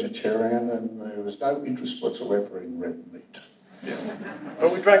plus vegetarian, and there was no interest whatsoever in red meat. Yeah.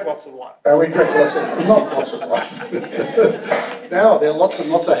 But we drank lots of wine. And we drank not lots of wine. Now there are lots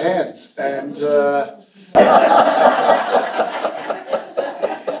and lots of hands, and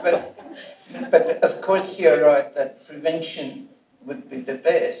But of course you're right that prevention would be the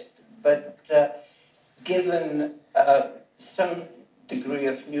best, but given some degree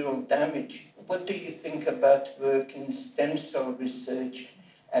of neural damage, what do you think about work in stem cell research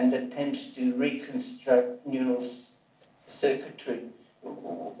and attempts to reconstruct neural circuitry?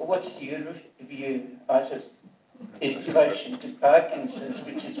 What's your view in relation to Parkinson's,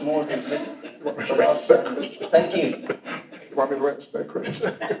 which is more realistic? Thank you. You want me to answer that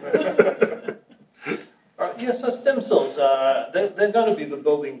question? Yes, so stem cells, they're going to be the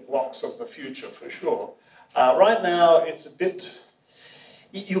building blocks of the future for sure. Right now, it's a bit...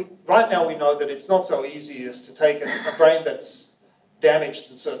 right now we know that it's not so easy as to take a brain that's damaged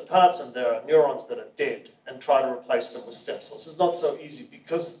in certain parts and there are neurons that are dead and try to replace them with stem cells. It's not so easy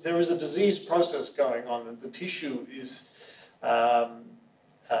because there is a disease process going on and the tissue is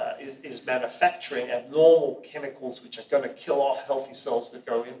manufacturing abnormal chemicals which are going to kill off healthy cells that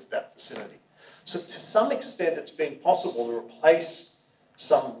go into that vicinity. So to some extent it's been possible to replace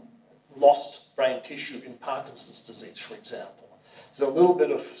some lost brain tissue in Parkinson's disease, for example. There's a little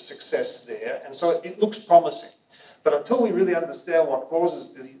bit of success there, and so it looks promising. But until we really understand what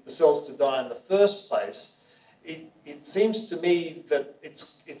causes the cells to die in the first place, it seems to me that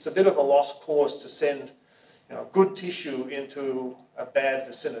it's a bit of a lost cause to send good tissue into a bad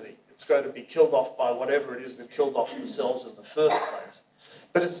vicinity. It's going to be killed off by whatever it is that killed off the cells in the first place.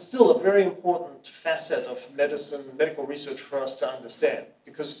 But it's still a very important facet of medical research for us to understand,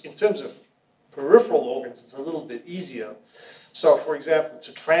 because in terms of peripheral organs, it's a little bit easier. So, for example,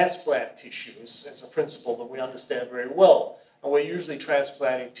 to transplant tissue is a principle that we understand very well. And we're usually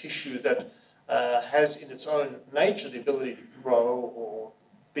transplanting tissue that has in its own nature the ability to grow or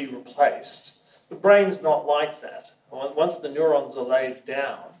be replaced. The brain's not like that. Once the neurons are laid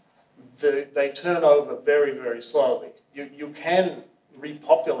down, they turn over very, very slowly. You can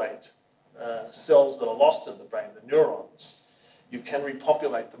repopulate cells that are lost in the brain, the neurons. You can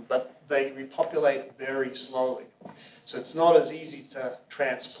repopulate them, but they repopulate very slowly. So it's not as easy to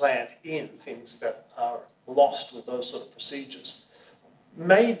transplant in things that are lost with those sort of procedures.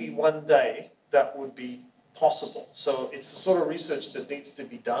 Maybe one day that would be possible. So it's the sort of research that needs to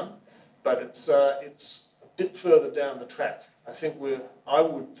be done, but it's a bit further down the track. I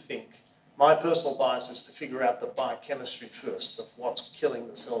would think, my personal bias is to figure out the biochemistry first of what's killing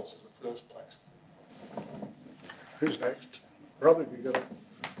the cells in the first place. Who's next? Rob, have you got it?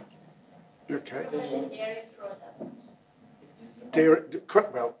 You okay? Dairy,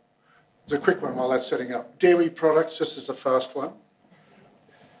 well, it's a quick one while that's setting up. Dairy products, this is the fast one.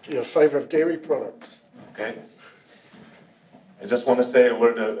 You're in favour of dairy products? Okay. I just want to say a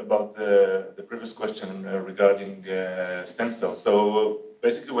word about the previous question regarding stem cells. So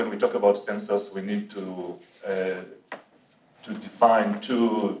basically, when we talk about stem cells, we need to define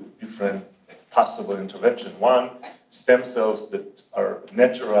two different possible interventions. One, stem cells that are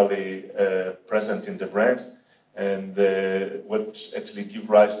naturally present in the brains and which actually give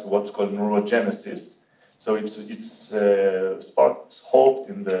rise to what's called neurogenesis. So it's sparked hope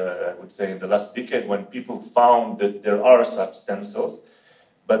in I would say in the last decade when people found that there are such stem cells,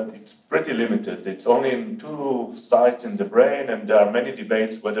 but it's pretty limited. It's only in 2 sites in the brain, and there are many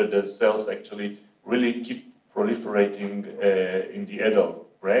debates whether the cells actually really keep proliferating in the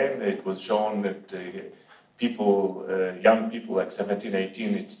adult brain. It was shown that young people like 17,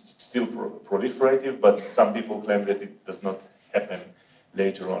 18, it's still proliferative, but some people claim that it does not happen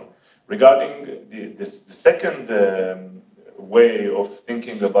later on. Regarding the second way of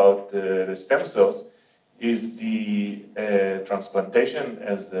thinking about the stem cells is the transplantation,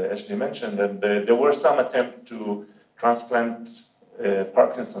 as Ashley mentioned, and there were some attempts to transplant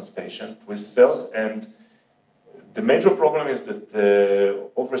Parkinson's patient with cells, and the major problem is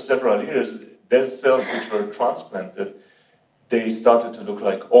that over several years, those cells which were transplanted, they started to look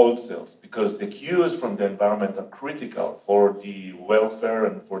like old cells because the cues from the environment are critical for the welfare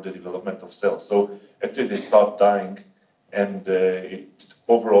and for the development of cells. So actually they start dying, and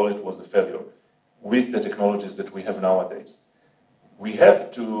overall it was a failure with the technologies that we have nowadays. We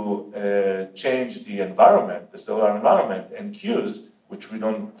have to change the environment, the cellular environment, and cues, which we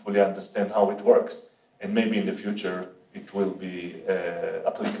don't fully understand how it works. And maybe in the future it will be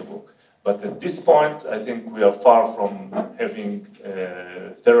applicable. But at this point, I think we are far from having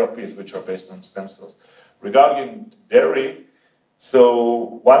therapies which are based on stem cells. Regarding dairy,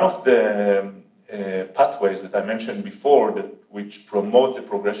 so one of the pathways that I mentioned before which promote the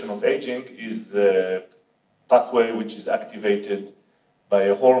progression of aging is the pathway which is activated by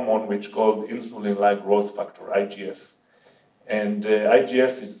a hormone which is called insulin-like growth factor, IGF. And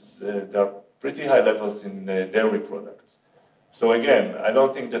IGF there are pretty high levels in dairy products. So again, I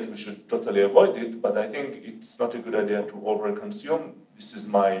don't think that we should totally avoid it, but I think it's not a good idea to overconsume. This is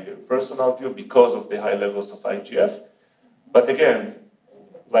my personal view because of the high levels of IGF. But again,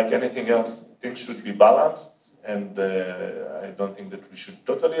 like anything else, things should be balanced, and I don't think that we should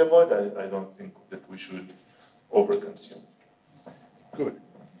totally avoid. I don't think that we should overconsume. Good.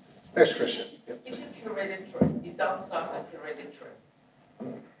 Next question. Yep. Is it hereditary? Is Alzheimer's hereditary?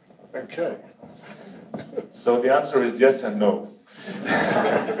 Okay. So the answer is yes and no.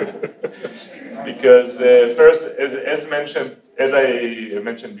 Because first, as I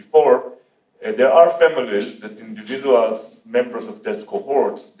mentioned before, there are families that individuals, members of these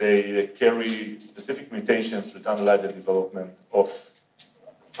cohorts, they carry specific mutations that underlie the development of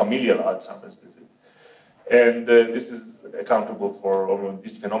familial Alzheimer's disease. And this is accountable for, or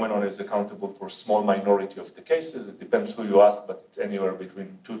this phenomenon is accountable for a small minority of the cases. It depends who you ask, but it's anywhere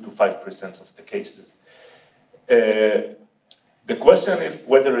between 2 to 5% of the cases. The question is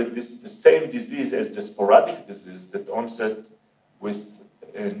whether it is the same disease as the sporadic disease that onset with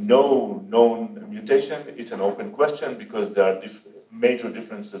no known mutation. It's an open question because there are major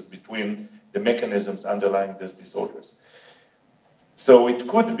differences between the mechanisms underlying these disorders. So it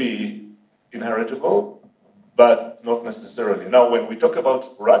could be inheritable, but not necessarily. Now, when we talk about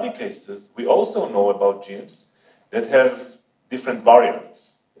sporadic cases, we also know about genes that have different variants.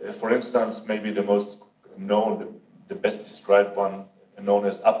 For instance, maybe the most known, the best described one known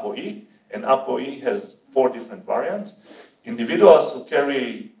as ApoE, and ApoE has 4 different variants. Individuals who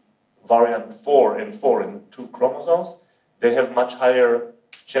carry variant 4 and 4 in 2 chromosomes, they have much higher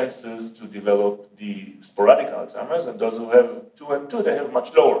chances to develop the sporadic Alzheimer's, and those who have 2 and 2, they have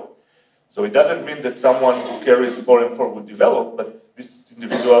much lower. So it doesn't mean that someone who carries 4 and 4 would develop, but this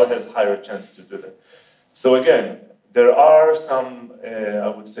individual has higher chance to do that. So again, there are some, I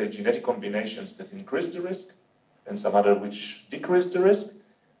would say, genetic combinations that increase the risk, and some other which decrease the risk.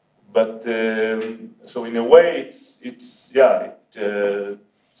 But so in a way, it's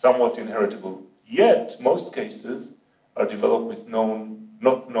somewhat inheritable. Yet most cases are developed with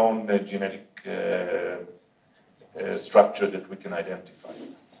not known genetic structure that we can identify.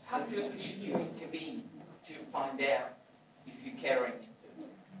 How early should you intervene to find out if you're carrying it?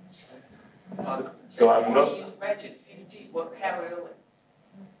 So I'm not. Imagine 50. How early?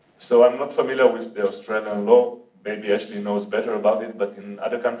 So I'm not familiar with the Australian law. Maybe Ashley knows better about it, but in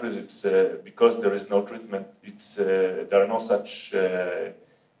other countries, it's because there is no treatment. It's there are no such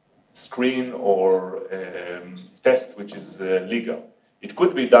screen or test which is legal. It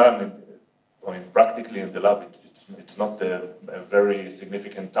could be done, practically in the lab. It's not a very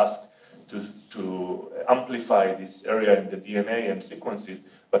significant task to amplify this area in the DNA and sequence it,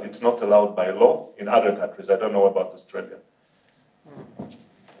 but it's not allowed by law in other countries. I don't know about Australia.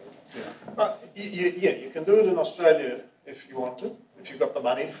 You can do it in Australia if you want to, if you've got the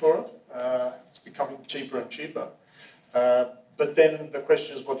money for it. It's becoming cheaper and cheaper. But then the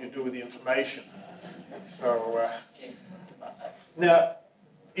question is what you do with the information. So now,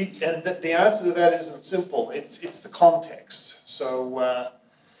 the answer to that isn't simple. It's the context. So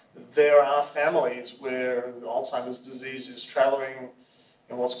there are families where Alzheimer's disease is traveling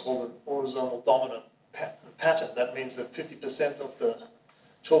in what's called an autosomal dominant pattern. That means that 50% of the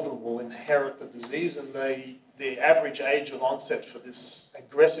children will inherit the disease, and the average age of onset for this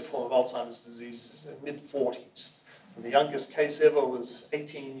aggressive form of Alzheimer's disease is mid-40s. And the youngest case ever was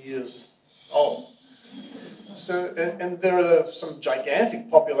 18 years old. So, and there are some gigantic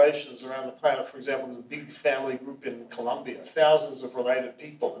populations around the planet. For example, there's a big family group in Colombia, thousands of related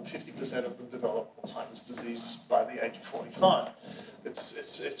people, and 50% of them develop Alzheimer's disease by the age of 45.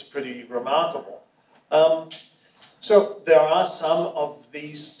 It's pretty remarkable. So there are some of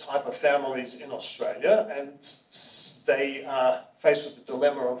these type of families in Australia, and they are faced with the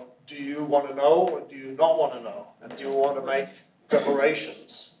dilemma of, do you want to know or do you not want to know? And do you want to make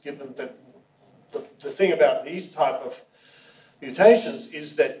preparations, given that the thing about these type of mutations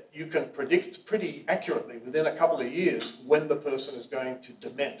is that you can predict pretty accurately within a couple of years when the person is going to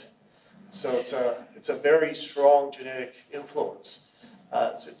dement. So it's a very strong genetic influence.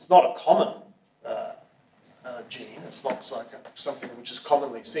 It's not a common gene. It's not like something which is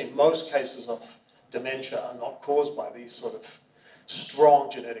commonly seen. Most cases of dementia are not caused by these sort of strong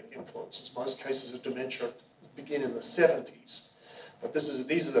genetic influences. Most cases of dementia begin in the 70s. But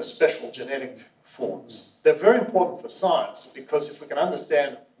these are the special genetic forms. They're very important for science because if we can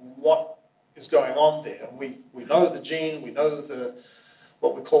understand what is going on there, and we know the gene, we know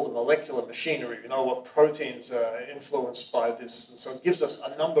what we call the molecular machinery, we know what proteins are influenced by this, and so it gives us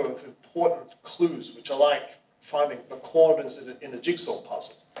a number of important clues, which are like finding the coordinates in a jigsaw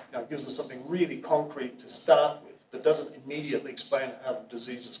puzzle. It gives us something really concrete to start with, but doesn't immediately explain how the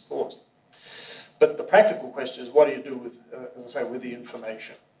disease is caused. But the practical question is, what do you do with, as I say, with the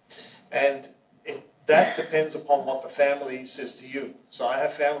information? And that depends upon what the family says to you. So I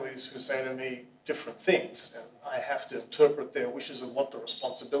have families who say to me different things, and I have to interpret their wishes and what the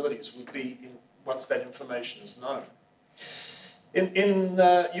responsibilities would be once that information is known.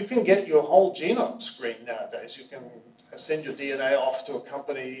 You can get your whole genome screened nowadays. You can send your DNA off to a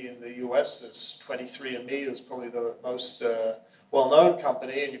company in the US. There's 23andMe is probably the most well-known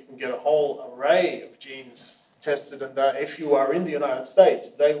company, and you can get a whole array of genes tested. And if you are in the United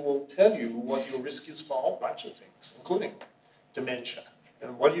States, they will tell you what your risk is for a whole bunch of things, including dementia.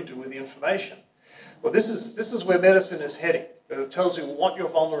 And what do you do with the information? Well, this is where medicine is heading. It tells you what your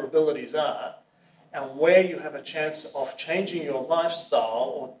vulnerabilities are and where you have a chance of changing your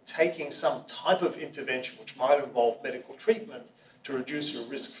lifestyle or taking some type of intervention, which might involve medical treatment, to reduce your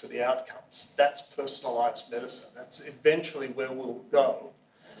risk for the outcomes. That's personalized medicine. That's eventually where we'll go.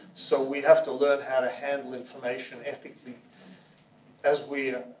 So we have to learn how to handle information ethically as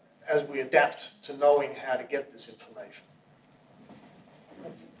we adapt to knowing how to get this information.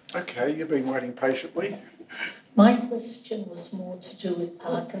 Okay, you've been waiting patiently. My question was more to do with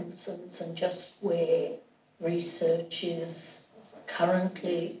Parkinson's and just where research is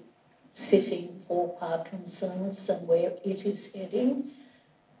currently sitting for Parkinson's and where it is heading.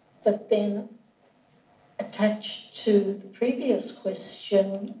 But then attached to the previous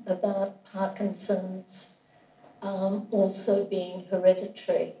question about Parkinson's also being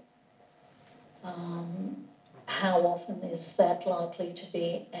hereditary, how often is that likely to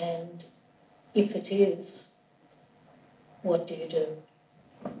be? And if it is, what do you do?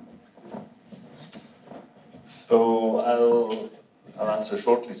 So I'll answer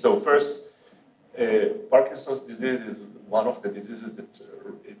shortly. So first, Parkinson's disease is one of the diseases that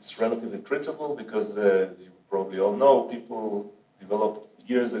it's relatively treatable because, as you probably all know, people developed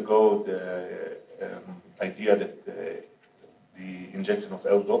years ago the idea that the injection of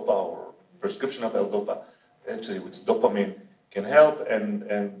L-DOPA or prescription of L-DOPA, actually with dopamine, can help. And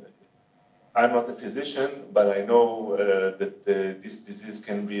I'm not a physician, but I know that this disease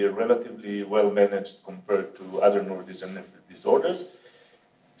can be relatively well managed compared to other neurodegenerative disorders.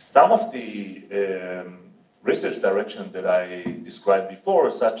 Some of the research direction that I described before,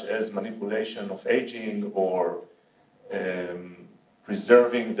 such as manipulation of aging or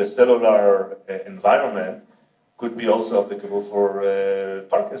preserving the cellular environment, could be also applicable for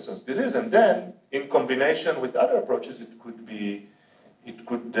Parkinson's disease. And then, in combination with other approaches, it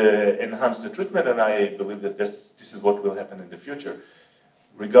could enhance the treatment, and I believe that this is what will happen in the future.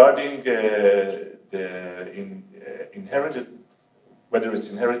 Regarding inherited, whether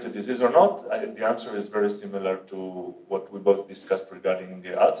it's inherited disease or not, the answer is very similar to what we both discussed regarding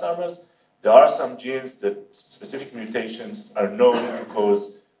Alzheimer's. There are some genes that specific mutations are known to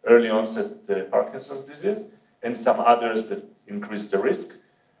cause early onset Parkinson's disease, and some others that increase the risk,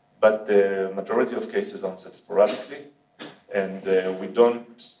 but the majority of cases onset sporadically, and we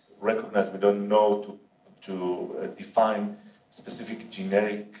don't recognize, we don't know to define specific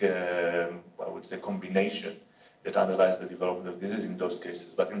genetic, I would say, combination that underlies the development of disease in those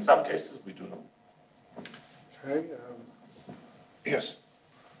cases. But in some cases, we do know. Okay. Yes.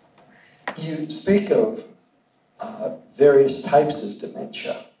 You speak of various types of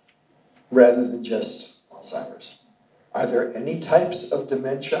dementia rather than just Alzheimer's. Are there any types of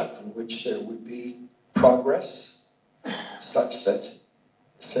dementia in which there would be progress such that,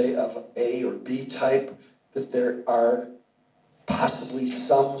 say, of A or B type, that there are possibly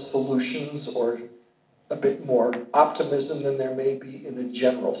some solutions or a bit more optimism than there may be in a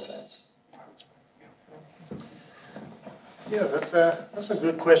general sense? Yeah, that's a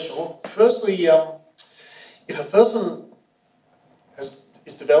good question. Well, firstly, if a person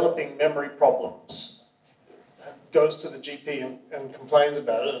is developing memory problems, goes to the GP and complains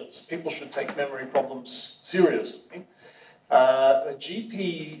about it, people should take memory problems seriously. A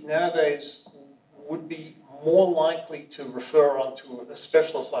GP nowadays would be more likely to refer on to a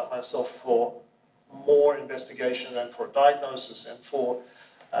specialist like myself for more investigation and for diagnosis and for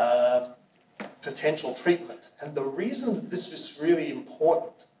potential treatment. And the reason that this is really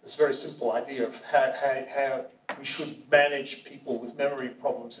important, this very simple idea of how we should manage people with memory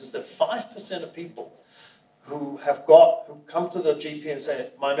problems, is that 5% of people who come to the GP and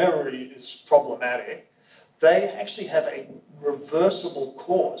say, my memory is problematic, they actually have a reversible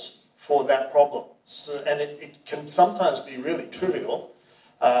cause for that problem. So, and it can sometimes be really trivial.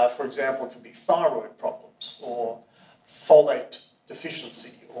 For example, it can be thyroid problems or folate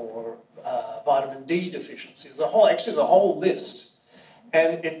deficiency or vitamin D deficiency. There's a whole list.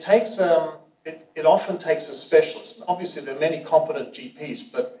 And it takes, it often takes a specialist. Obviously, there are many competent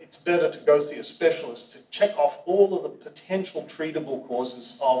GPs, but it's better to go see a specialist to check off all of the potential treatable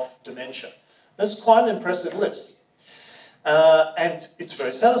causes of dementia. That's quite an impressive list. And it's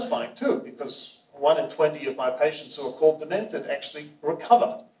very satisfying too, because 1 in 20 of my patients who are called demented actually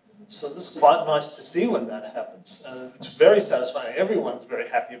recover. So this is quite nice to see when that happens. It's very satisfying. Everyone's very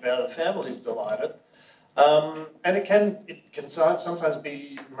happy about it. The family's delighted. And it can sometimes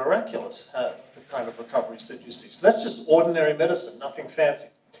be miraculous, the kind of recoveries that you see. So that's just ordinary medicine, nothing fancy.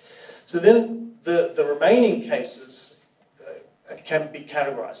 So then the remaining cases can be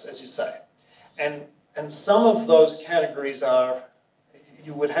categorized, as you say. And some of those categories are,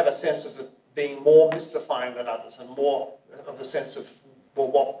 you would have a sense of it being more mystifying than others, and more of a sense of,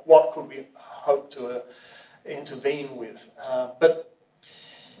 well, what could we hope to intervene with? But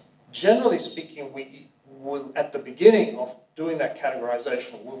generally speaking, we will, at the beginning of doing that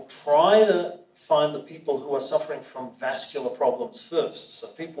categorization, we'll try to find the people who are suffering from vascular problems first. So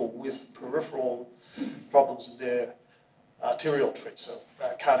people with peripheral problems in their arterial tree, so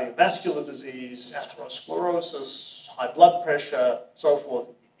cardiovascular disease, atherosclerosis, high blood pressure, so forth.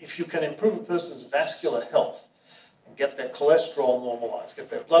 If you can improve a person's vascular health and get their cholesterol normalized, get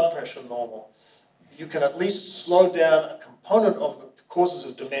their blood pressure normal, you can at least slow down a component of the causes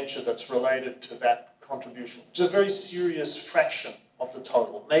of dementia that's related to that contribution, which is a very serious fraction of the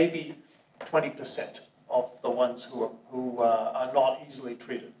total, maybe 20% of the ones who are not easily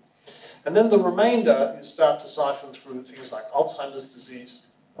treated. And then the remainder, you start to siphon through things like Alzheimer's disease,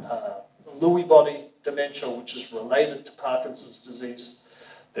 Lewy body dementia, which is related to Parkinson's disease.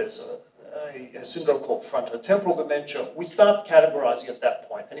 There's a syndrome called frontotemporal dementia. We start categorizing at that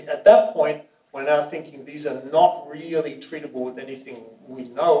point. And at that point, we're now thinking these are not really treatable with anything we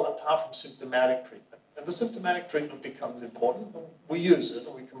know apart from symptomatic treatment. And the symptomatic treatment becomes important. We use it,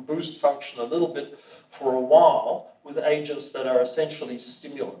 and we can boost function a little bit for a while with agents that are essentially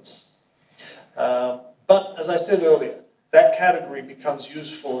stimulants. But as I said earlier, that category becomes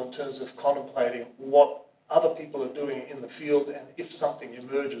useful in terms of contemplating what other people are doing in the field, and if something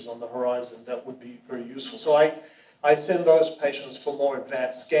emerges on the horizon, that would be very useful. So I send those patients for more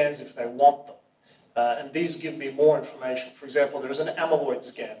advanced scans if they want them. And these give me more information. For example, there's an amyloid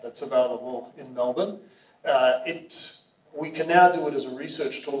scan that's available in Melbourne. We can now do it as a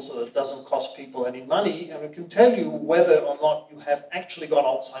research tool so that it doesn't cost people any money, and it can tell you whether or not you have actually got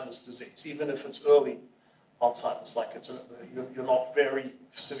Alzheimer's disease, even if it's early Alzheimer's, like you're not very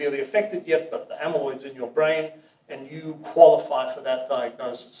severely affected yet, but the amyloid's in your brain, and you qualify for that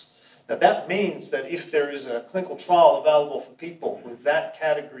diagnosis. Now that means that if there is a clinical trial available for people with that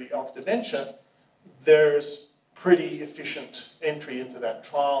category of dementia, there's pretty efficient entry into that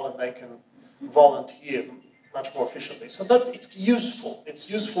trial, and they can volunteer much more efficiently. So it's useful. It's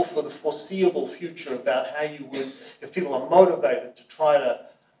useful for the foreseeable future about how you would, if people are motivated to try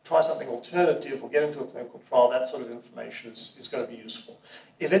something alternative or get into a clinical trial, that sort of information is going to be useful.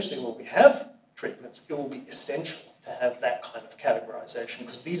 Eventually, when we have treatments, it will be essential to have that kind of categorization,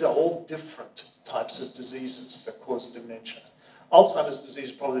 because these are all different types of diseases that cause dementia. Alzheimer's disease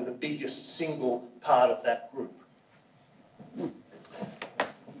is probably the biggest single part of that group. I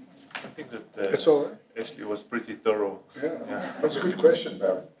think that It's all right. Ashley was pretty thorough. Yeah, that's a good question,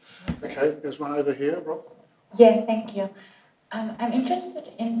 Barry. Okay, there's one over here, Rob. Yeah, thank you. I'm interested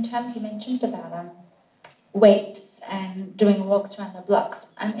in terms you mentioned about weights and doing walks around the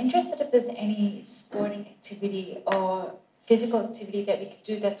blocks. I'm interested if there's any sporting activity or physical activity that we could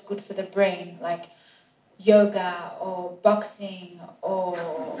do that's good for the brain, like yoga or boxing or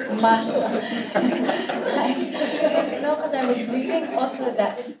martial arts. Because I was reading also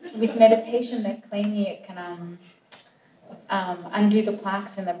that with meditation they're claiming it can undo the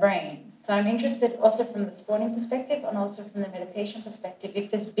plaques in the brain. So I'm interested also from the sporting perspective and also from the meditation perspective, if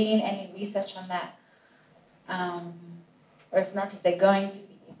there's been any research on that, or if not, is there going to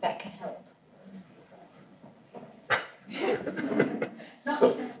be, if that can help.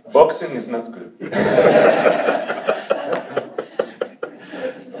 So boxing is not good.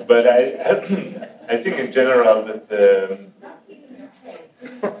 But I think in general that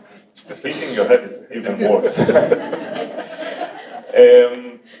hitting your head is even worse.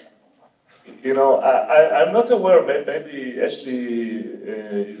 You know, I'm not aware, maybe Ashley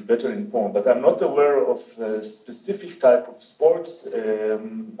is better informed, but I'm not aware of a specific type of sports.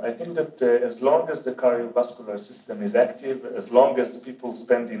 I think that as long as the cardiovascular system is active, as long as people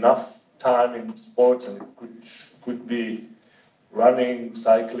spend enough time in sports, and it could be running,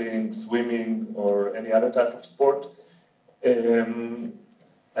 cycling, swimming, or any other type of sport,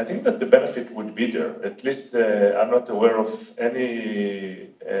 I think that the benefit would be there. At least I'm not aware of any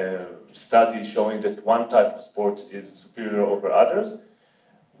study showing that one type of sports is superior over others.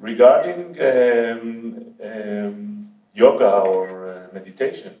 Regarding yoga or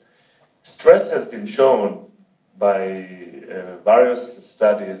meditation, stress has been shown by various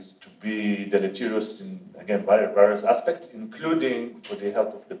studies to be deleterious in, again, various aspects, including for the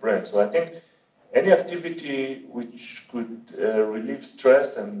health of the brain. So I think any activity which could relieve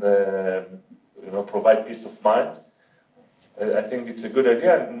stress and provide peace of mind, I think it's a good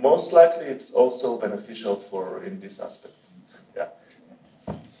idea, and most likely it's also beneficial in this aspect.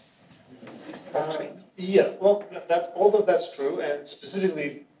 Yeah, well, all of that's true, and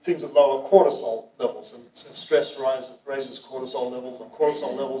specifically things that lower cortisol levels, and stress raises cortisol levels, and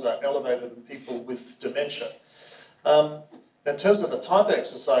cortisol levels are elevated in people with dementia. In terms of the type of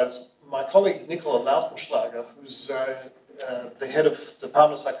exercise, my colleague Nicola Lautenschlager, who's the head of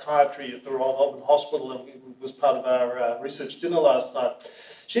Department of Psychiatry at the Royal Melbourne Hospital, and was part of our research dinner last night,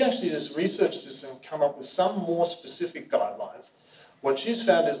 she actually has researched this and come up with some more specific guidelines. What she's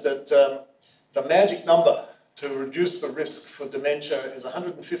found is that the magic number to reduce the risk for dementia is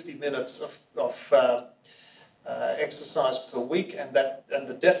 150 minutes of exercise per week, and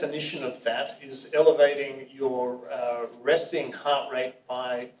the definition of that is elevating your resting heart rate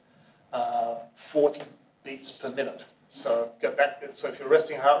by 40 beats per minute. So get back. So if your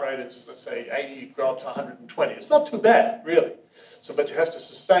resting heart rate is, let's say, 80, you go up to 120. It's not too bad, really. So, but you have to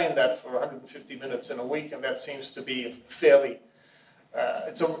sustain that for 150 minutes in a week, and that seems to be fairly.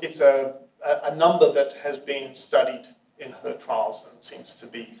 It's a number that has been studied in her trials and seems to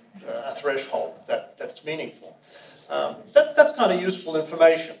be a threshold that's meaningful. That's kind of useful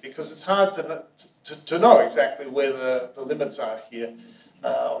information because it's hard to know exactly where the limits are here,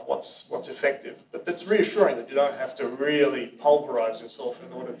 what's effective. But that's reassuring that you don't have to really pulverize yourself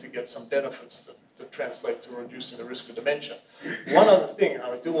in order to get some benefits that translate to reducing the risk of dementia. One other thing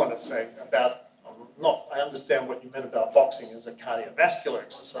I do want to say about, I understand what you meant about boxing as a cardiovascular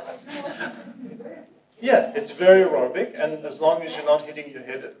exercise. Yeah, it's very aerobic, and as long as you're not hitting your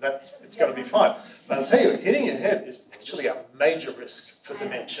head, it's going to be fine. But I'll tell you, hitting your head is actually a major risk for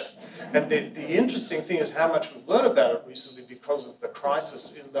dementia. And the interesting thing is how much we've learned about it recently because of the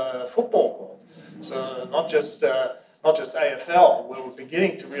crisis in the football world. So not just AFL, where we're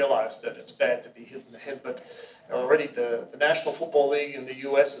beginning to realize that it's bad to be hit in the head, but already the National Football League in the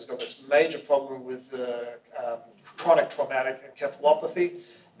US has got this major problem with chronic traumatic encephalopathy.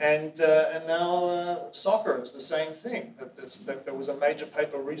 And now soccer is the same thing. That there was a major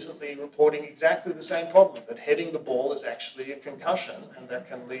paper recently reporting exactly the same problem, that heading the ball is actually a concussion, and that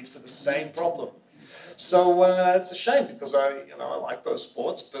can lead to the same problem. So it's a shame because I like those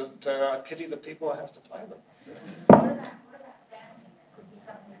sports, but I pity the who have to play them. What about dancing? It could be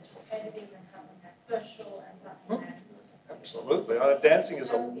something that's repetitive and something that's social and something that's... Absolutely. Dancing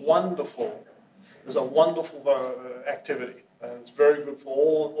is a wonderful activity. It's very good for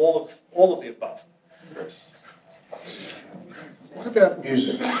all of the above. Yes. What about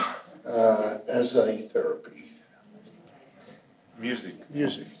music as a therapy? Music.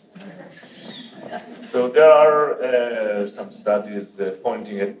 Music. So there are some studies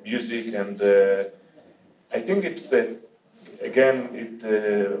pointing at music, and I think it's, again, it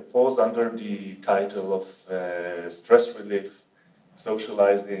falls under the title of stress relief,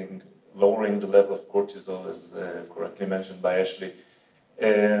 socializing, lowering the level of cortisol, as correctly mentioned by Ashley.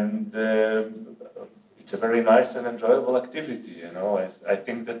 And it's a very nice and enjoyable activity, I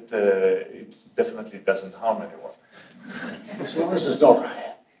think that it definitely doesn't harm anyone. As long as it's not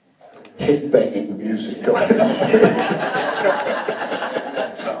head-banging music.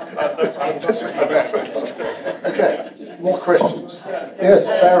 Okay, more questions. Yes,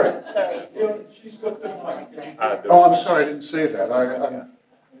 Barry. Sorry. Oh, I'm sorry, I didn't see that.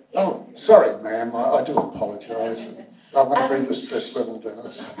 Oh, sorry, ma'am. I do apologise. I want to bring the stress level down.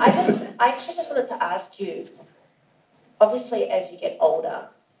 I actually just wanted to ask you, obviously as you get older,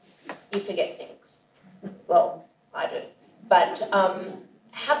 you forget things. Well, I do. But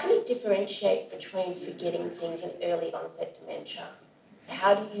how can you differentiate between forgetting things and early onset dementia?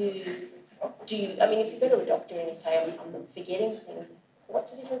 How do you, I mean, if you go to a doctor and you say, I'm forgetting things,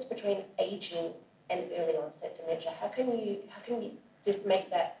 what's the difference between aging and early onset dementia? How can you make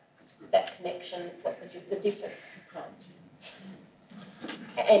that connection, what the difference?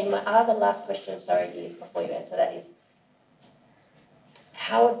 And my other last question, sorry, is before you answer that is,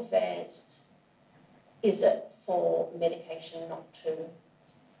 how advanced is it for medication not to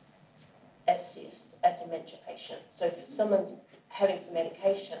assist a dementia patient? So if someone's having some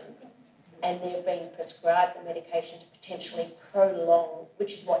medication and they're being prescribed the medication to potentially prolong,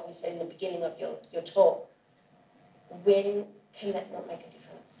 which is what you said in the beginning of your talk, when can that not make a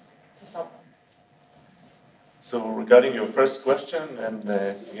difference to someone? So regarding your first question, and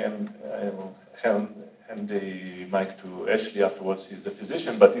again, I will hand the mic to Ashley afterwards, he's a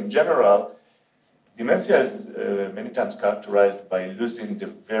physician, but in general, dementia is many times characterized by losing the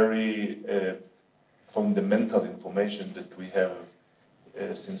very fundamental information that we have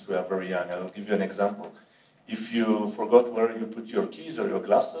since we are very young. I'll give you an example. If you forgot where you put your keys or your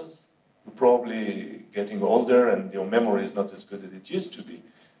glasses, you're probably getting older and your memory is not as good as it used to be.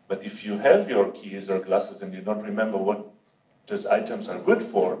 But if you have your keys or glasses and you don't remember what those items are good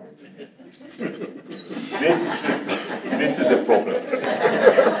for, this is a problem.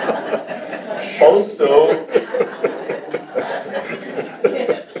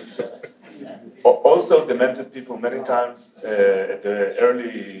 Also, demented people many times at the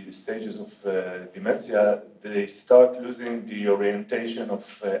early stages of dementia, they start losing the orientation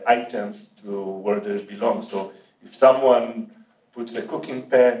of items to where they belong. So if someone puts a cooking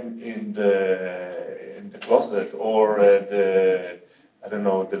pan in the closet or the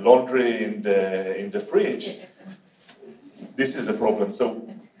laundry in the fridge, this is a problem. So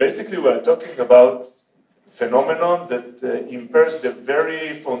basically, we're talking about phenomenon that impairs the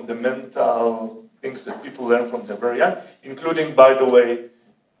very fundamental things that people learn from they're very young, including, by the way,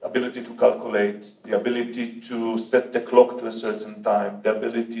 ability to calculate, the ability to set the clock to a certain time, the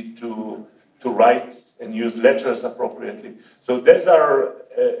ability to write and use letters appropriately. So these are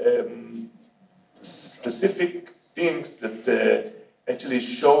specific things that actually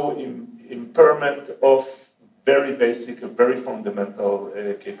show impairment of very basic, very fundamental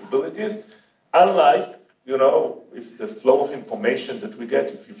capabilities. Unlike, you know, if the flow of information that we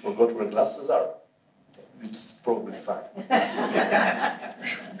get, if you forgot where glasses are, it's probably fine.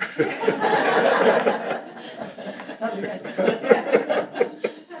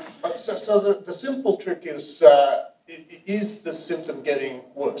 So the simple trick is the symptom getting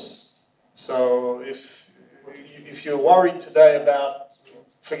worse? So if you're worried today about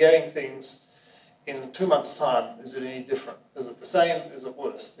forgetting things, in 2 months' time, is it any different? Is it the same? Is it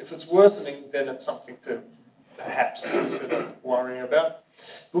worse? If it's worsening, then it's something to perhaps consider worrying about.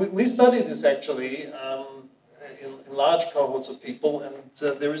 We studied this actually in large cohorts of people, and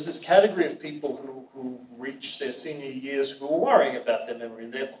there is this category of people who reach their senior years who are worrying about their memory.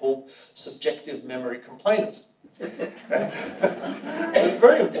 They're called subjective memory complainers. And it's a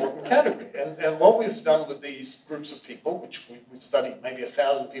very important category. And what we've done with these groups of people, which we studied maybe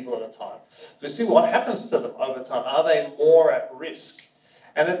 1,000 people at a time, we see what happens to them over time. Are they more at risk?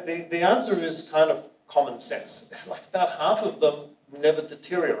 And the answer is kind of common sense. Like about half of them never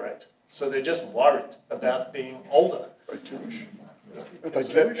deteriorate. So they're just worried about being older. Are they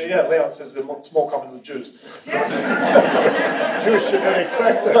Jewish? Yeah, Leon says it's more common with Jews. Jewish genetic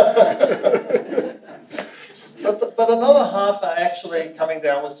factor. But another half are actually coming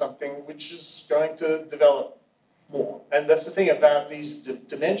down with something which is going to develop more. And that's the thing about these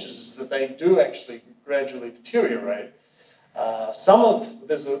dementias, is that they do actually gradually deteriorate.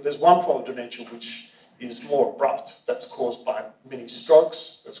 There's one form of dementia which is more abrupt. That's caused by mini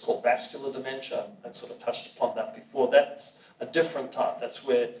strokes. That's called vascular dementia. I sort of touched upon that before. That's a different type. That's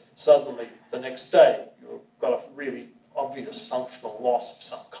where suddenly the next day you've got a really obvious functional loss of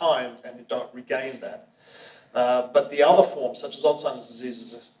some kind and you don't regain that. But the other forms, such as Alzheimer's disease,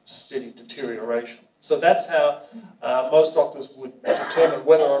 is a steady deterioration. So that's how most doctors would determine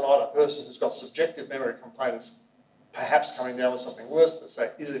whether or not a person who's got subjective memory complaint is perhaps coming down with something worse. They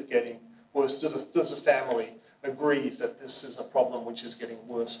say, is it getting worse? Does the family agree that this is a problem which is getting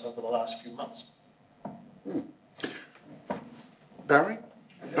worse over the last few months? Barry?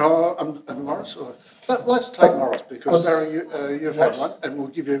 And Morris? Let's take Morris, because Barry, you've had one, and we'll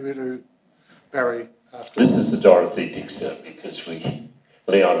give you a bit of Barry after. This is the Dorothy Dixer, because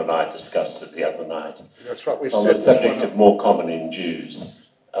Leon and I discussed it the other night. That's right. On the subject of more common in Jews.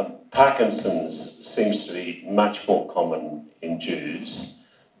 Parkinson's seems to be much more common in Jews,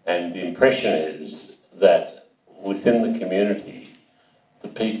 and the impression is that within the community, the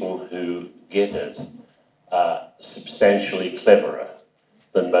people who get it are substantially cleverer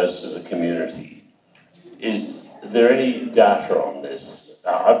than most of the community. Is there any data on this?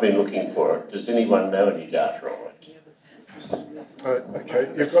 I've been looking for it. Does anyone know any data on it?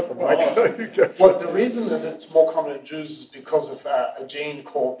 Okay, you've got the mic. Well, the reason that it's more common in Jews is because of a gene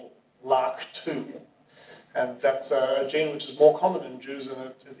called LRRK2. And that's a gene which is more common in Jews, and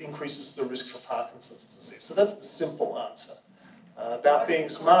it increases the risk for Parkinson's disease. So that's the simple answer. About being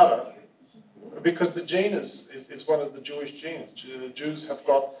smarter, because the gene is one of the Jewish genes. Jews have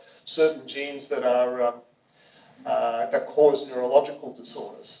got certain genes that are that cause neurological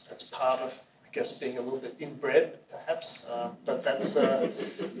disorders. That's part of, I guess, being a little bit inbred, perhaps. But that's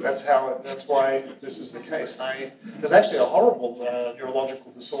why this is the case. There's actually a horrible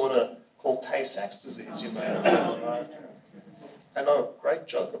neurological disorder called Tay-Sachs disease. You may have heard, right? I know a great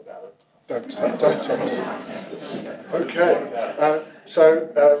joke about it. Don't tell us. Okay. So,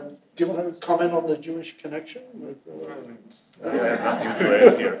 do you want to comment on the Jewish connection? Nothing to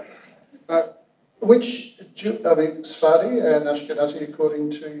add here. Which, Sephardi and Ashkenazi,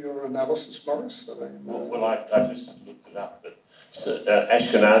 according to your analysis, Morris? Well, I just looked it up. But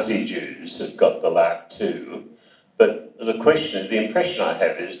Ashkenazi Jews have got the LRRK2, but the impression I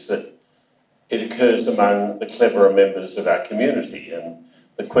have is that it occurs among the cleverer members of our community, and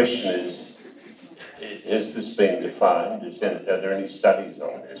the question is, has this been defined? Are there any studies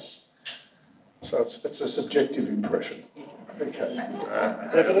on this? So it's a subjective impression. Okay.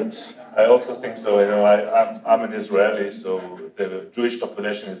 Evidence? I also think so. You know, I'm an Israeli, so the Jewish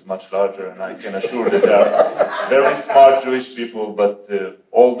population is much larger, and I can assure that there are very smart Jewish people, but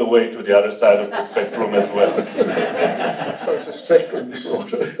all the way to the other side of the spectrum as well. So it's a spectrum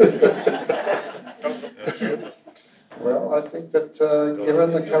disorder. Well, I think that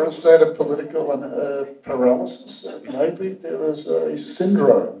given the current state of political and paralysis, maybe there is a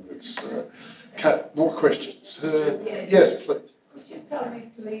syndrome that's... more questions. Yes, please. tell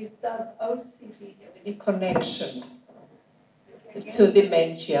me, please, does OCD have any connection to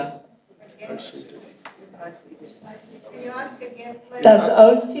dementia? OCD. Can you ask again, please? Does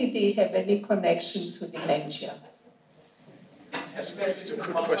OCD have any connection to dementia? That's a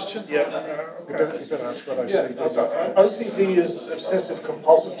good question. Yeah. You better ask what OCD is. OCD is obsessive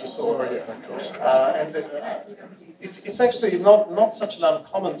compulsive disorder. Oh, yeah, of course. And it's actually not such an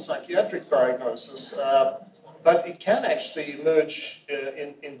uncommon psychiatric diagnosis, but it can actually emerge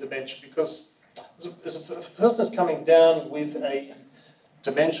in dementia because if a person is coming down with a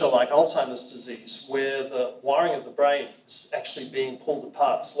dementia like Alzheimer's disease, where the wiring of the brain is actually being pulled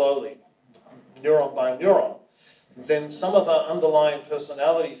apart slowly, neuron by neuron, then some of the underlying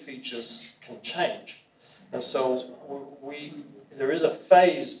personality features can change. And so there is a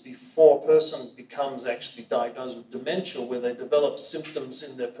phase before a person becomes actually diagnosed with dementia where they develop symptoms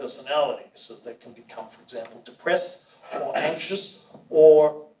in their personality. So they can become, for example, depressed or anxious,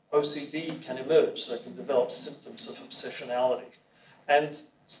 or OCD can emerge. So they can develop symptoms of obsessionality. And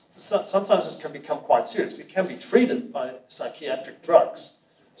sometimes this can become quite serious. It can be treated by psychiatric drugs.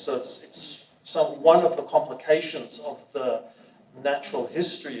 So it's one of the complications of the natural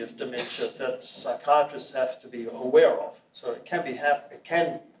history of dementia that psychiatrists have to be aware of. So it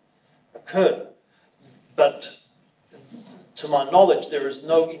can occur, but to my knowledge, there is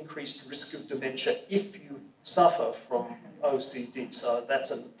no increased risk of dementia if you suffer from OCD. So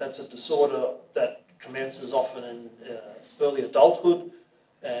that's a disorder that commences often in early adulthood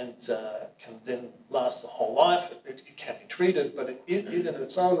and can then last the whole life. It can be treated, but it in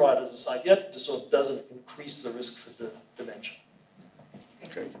its own right as a psychiatric disorder doesn't increase the risk for dementia.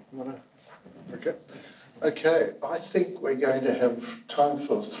 Okay, you want to? Okay. Okay, I think we're going to have time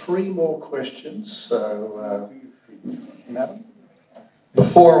for 3 more questions. So, Madam?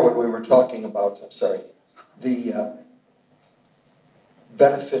 Before, when we were talking about, the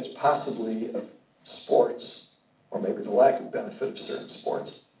benefits possibly of sports, or maybe the lack of benefit of certain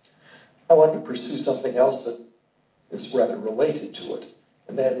sports, I wanted to pursue something else that is rather related to it,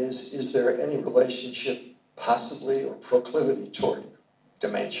 and that is there any relationship possibly or proclivity toward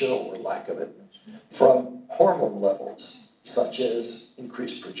dementia or lack of it from hormone levels, such as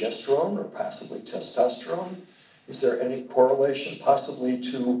increased progesterone or possibly testosterone? Is there any correlation possibly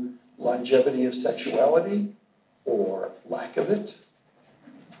to longevity of sexuality or lack of it?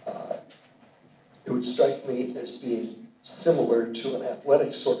 It would strike me as being similar to an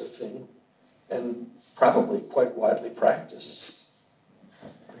athletic sort of thing and probably quite widely practiced.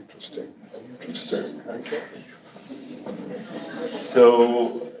 Interesting. Interesting. Okay.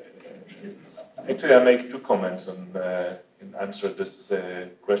 So, actually, I make 2 comments on in answer this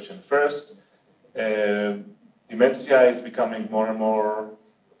question. First, dementia is becoming more and more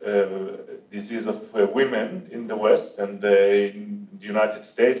disease of women in the West, and in the United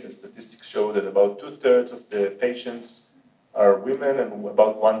States, the statistics show that about 2/3 of the patients are women and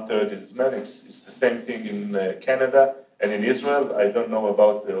about 1/3 is men. It's the same thing in Canada and in Israel. I don't know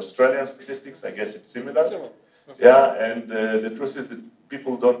about the Australian statistics. I guess it's similar. Yeah, and the truth is that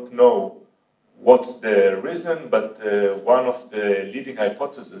people don't know what's the reason, but one of the leading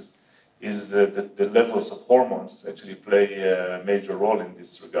hypotheses is that the levels of hormones actually play a major role in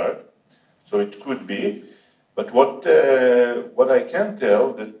this regard. So it could be. But what I can tell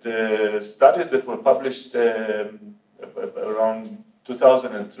that studies that were published around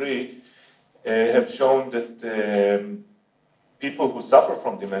 2003 have shown that people who suffer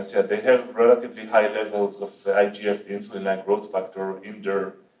from dementia, they have relatively high levels of IGF, the insulin-like growth factor, in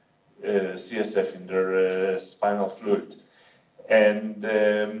their CSF, in their spinal fluid. And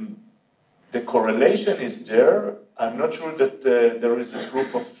the correlation is there. I'm not sure that there is a proof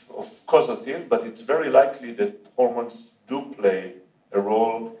of causative, but it's very likely that hormones do play a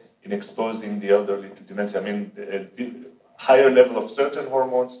role in exposing the elderly to dementia. I mean, the higher level of certain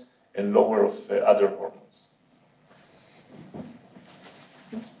hormones and lower of other hormones.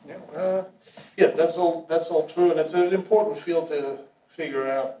 Yeah, that's all true, and it's an important field to figure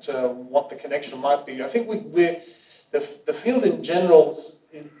out what the connection might be. I think the field in general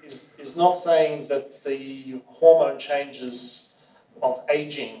is not saying that the hormone changes of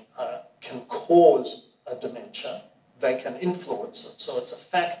aging can cause a dementia. They can influence it, so it's a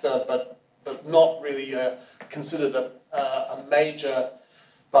factor, but not really considered a major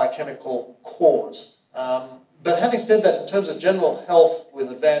biochemical cause. But having said that, in terms of general health with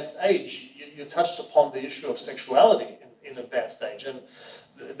advanced age, you touched upon the issue of sexuality in advanced age. And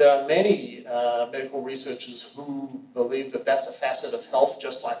there are many medical researchers who believe that that's a facet of health,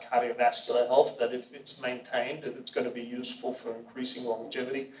 just like cardiovascular health, that if it's maintained, it's going to be useful for increasing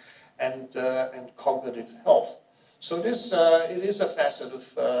longevity and cognitive health. So it is a facet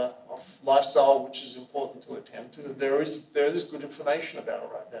of lifestyle which is important to attend to. There is good information about it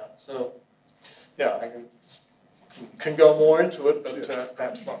right now. So yeah, I can go more into it, but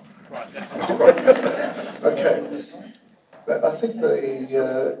perhaps not right now. Okay. But I think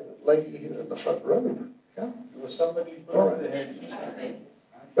the lady here in the front row. Yeah. Was somebody All right. their hand?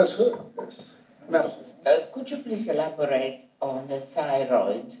 That's her. Yes. Madam. Could you please elaborate on the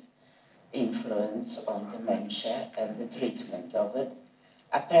thyroid influence on dementia and the treatment of it?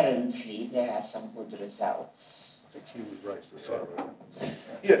 Apparently, there are some good results. I think you would raise the thyroid.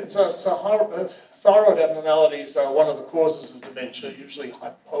 Yeah, so thyroid abnormalities are one of the causes of dementia, usually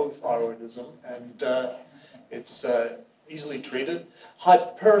hypothyroidism, and it's easily treated.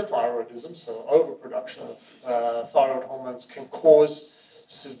 Hyperthyroidism, so overproduction of thyroid hormones, can cause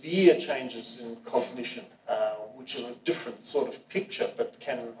severe changes in cognition, which are a different sort of picture, but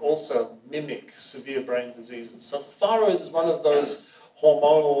can also mimic severe brain diseases. So the thyroid is one of those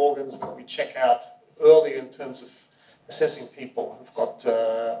hormonal organs that we check out early in terms of assessing people who've got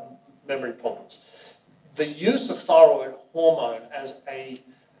memory problems. The use of thyroid hormone as a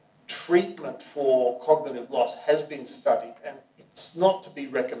treatment for cognitive loss has been studied, and it's not to be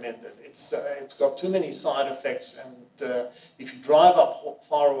recommended. It's got too many side effects, and if you drive up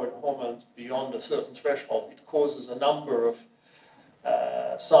thyroid hormones beyond a certain threshold, it causes a number of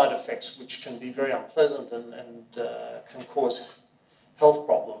side effects which can be very unpleasant and can cause health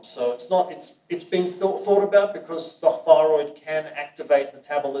problems. So it's being thought about because the thyroid can activate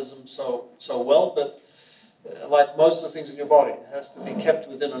metabolism so well, but like most of the things in your body, it has to be kept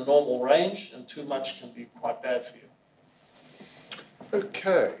within a normal range, and too much can be quite bad for you.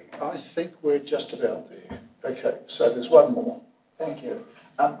 Okay, I think we're just about there. Okay, so there's one more. Thank you.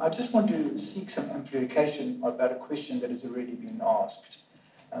 I just want to seek some amplification about a question that has already been asked,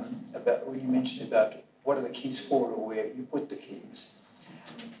 about when you mentioned about what are the keys for or where you put the keys.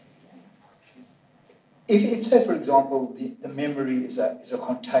 If say, for example, the memory is a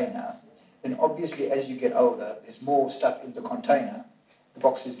container, then obviously as you get older, there's more stuff in the container. The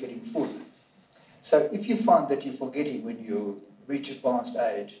box is getting full. So if you find that you're forgetting when you reach advanced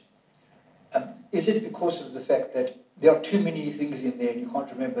age, is it because of the fact that there are too many things in there and you can't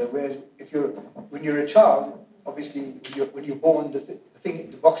remember? Whereas when you're a child, obviously when you're born,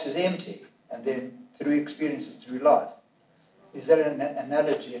 the box is empty, and then through experiences through life. Is that an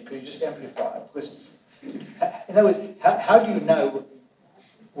analogy, and could you just amplify it? Because in other words, how do you know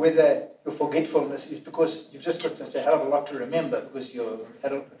whether your forgetfulness is because you've just got such a hell of a lot to remember because you've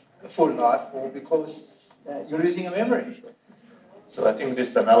had a full life, or because you're losing a memory? So I think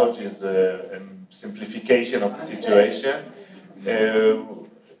this analogy is a simplification of the situation.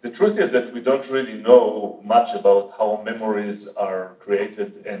 The truth is that we don't really know much about how memories are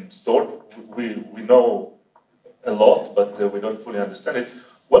created and stored. We know a lot, but we don't fully understand it.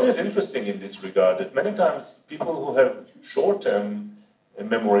 What is interesting in this regard, that many times people who have short-term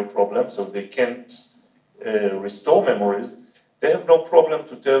memory problems, so they can't restore memories, they have no problem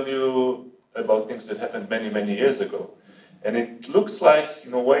to tell you about things that happened many, many years ago. And it looks like,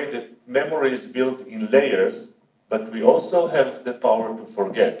 in a way, that memory is built in layers, but we also have the power to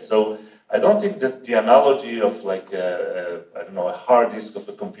forget. So I don't think that the analogy of like, I don't know, a hard disk of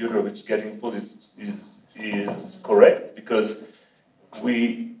a computer which is getting full is correct, because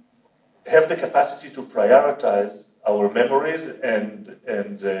we have the capacity to prioritize our memories, and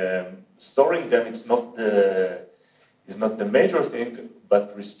storing them is not the major thing,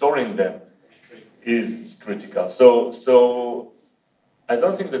 but restoring them is critical. So I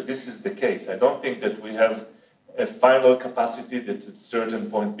don't think that this is the case. I don't think that we have a final capacity that's at a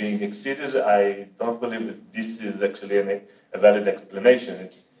certain point being exceeded. I don't believe that this is actually a valid explanation.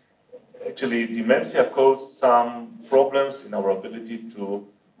 It's actually, dementia causes some problems in our ability to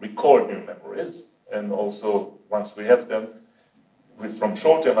record new memories, and also, once we have them, from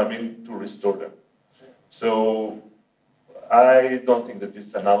short term, I mean, to restore them. So I don't think that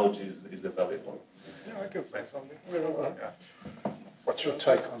this analogy is a valid one. Yeah, I can say something. What's your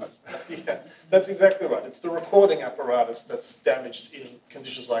take on it? Yeah, that's exactly right. It's the recording apparatus that's damaged in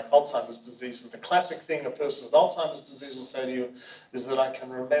conditions like Alzheimer's disease. And the classic thing a person with Alzheimer's disease will say to you is that I can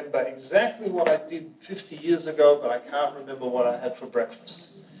remember exactly what I did 50 years ago, but I can't remember what I had for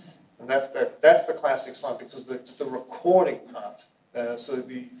breakfast. And that's the classic sign, because it's the recording part. So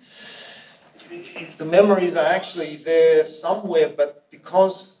the memories are actually there somewhere, but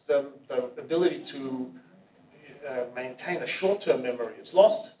because the ability to maintain a short-term memory is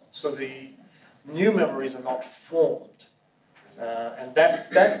lost, so the new memories are not formed. And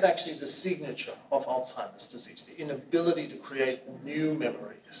that's actually the signature of Alzheimer's disease, the inability to create new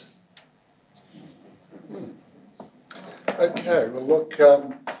memories. Okay, well look,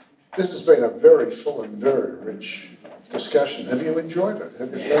 this has been a very full and very rich discussion. Have you enjoyed it?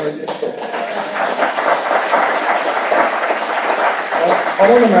 Have you found it useful? I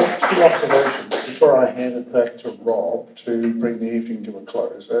want to make two observations before I hand it back to Rob to bring the evening to a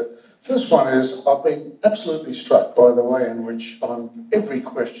close. First one is, I've been absolutely struck by the way in which on every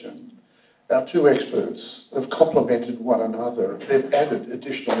question, our two experts have complemented one another. They've added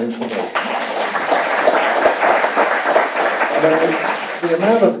additional information. The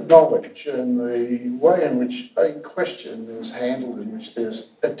amount of knowledge and the way in which a question is handled, in which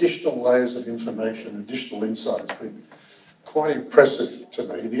there's additional layers of information, additional insight, has been quite impressive to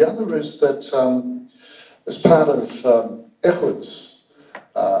me. The other is that as part of Ehud's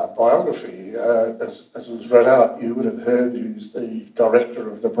biography, as was read out, you would have heard he's the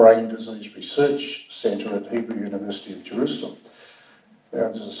director of the Brain Disease Research Centre at Hebrew University of Jerusalem. Now,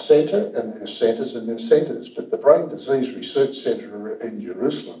 there's a centre, and there's centres, and there's centres, but the Brain Disease Research Centre in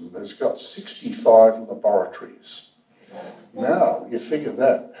Jerusalem has got 65 laboratories. Now, you figure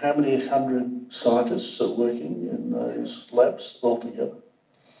that, how many hundred scientists are working in those labs altogether?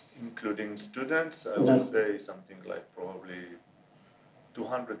 Including students, I would say something like probably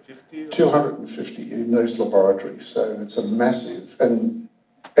 250? 250 in those laboratories, so it's a massive, and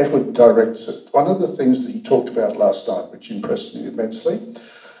Ehud directs it. One of the things that he talked about last night, which impressed me immensely,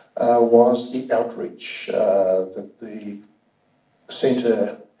 was the outreach that the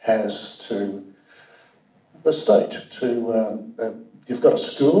centre has to the state. You've got a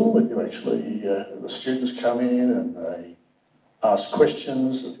school that you actually, the students come in and they ask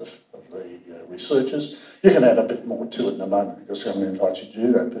questions of the researchers. You can add a bit more to it in a moment because I'm going to invite you to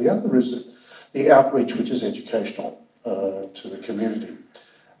do that. But the other is the outreach, which is educational to the community.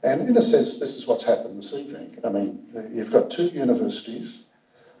 And in a sense, this is what's happened this evening. I mean, you've got two universities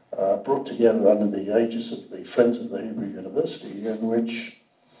brought together under the aegis of the Friends of the Hebrew University, in which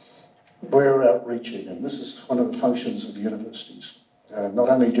we're outreaching, and this is one of the functions of universities, not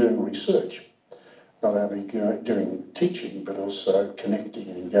only doing research, not only doing teaching, but also connecting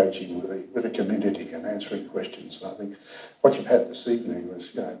and engaging with the community and answering questions. And I think what you've had this evening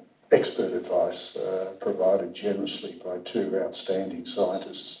was, expert advice provided generously by two outstanding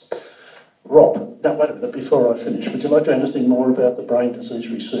scientists. Rob, now wait a minute, before I finish, would you like to add anything more about the Brain Disease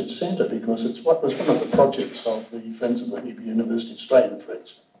Research Centre? Because it was one of the projects of the Friends of the Hebrew University, Australian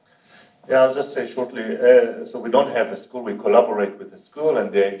Friends. Yeah, I'll just say shortly, so we don't have a school, we collaborate with the school, and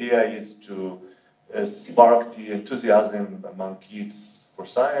the idea is to spark the enthusiasm among kids for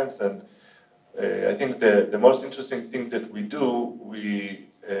science. And I think the most interesting thing that we do, we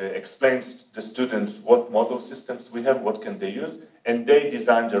explain to the students what model systems we have, what can they use, and they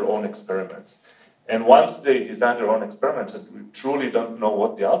design their own experiments. And once they design their own experiments, and we truly don't know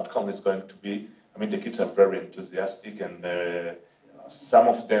what the outcome is going to be, I mean, the kids are very enthusiastic, and some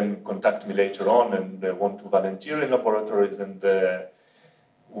of them contact me later on and want to volunteer in laboratories, and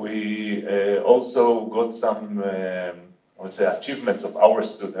we also got some, I would say, achievements of our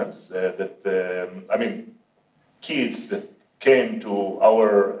students I mean, kids that came to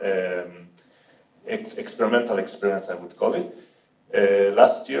our experimental experience, I would call it.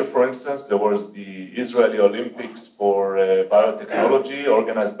 Last year, for instance, there was the Israeli Olympics for biotechnology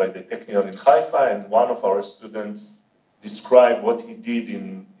organized by the Technion in Haifa, and one of our students described what he did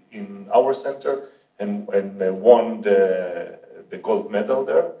in our center and won the gold medal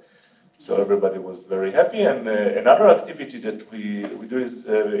there. So everybody was very happy. And another activity that we do is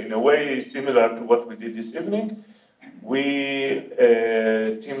in a way similar to what we did this evening. We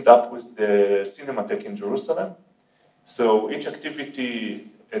teamed up with the Cinematheque in Jerusalem. So each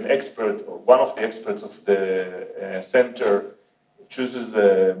activity, one of the experts of the center chooses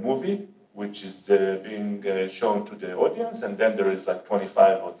a movie which is being shown to the audience, and then there is like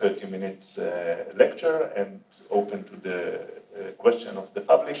 25 or 30 minutes lecture and open to the question of the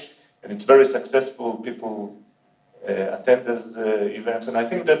public. And it's very successful. People attend these events, and I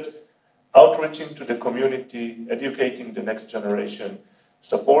think that outreaching to the community, educating the next generation,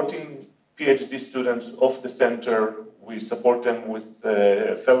 supporting PhD students of the center, we support them with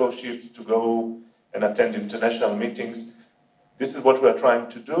fellowships to go and attend international meetings. This is what we are trying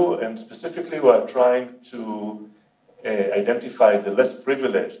to do, and specifically we are trying to identify the less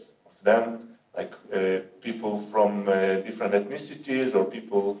privileged of them, like people from different ethnicities or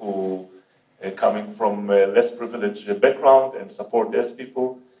people who coming from a less privileged background, and support those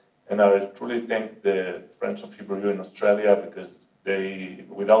people. And I truly thank the Friends of Hebrew in Australia, because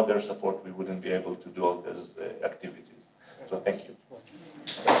without their support, we wouldn't be able to do all those activities. So thank you.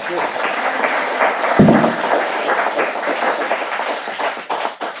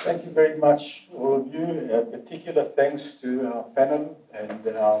 Thank you very much, all of you. Particular thanks to our panel and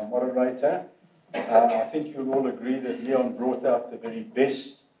our moderator. I think you'll all agree that Leon brought out the very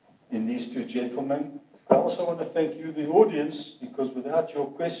best in these two gentlemen. I also want to thank you, the audience, because without your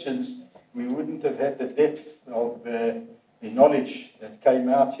questions, we wouldn't have had the depth of the knowledge that came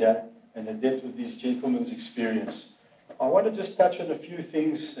out here and the depth of these gentlemen's experience. I want to just touch on a few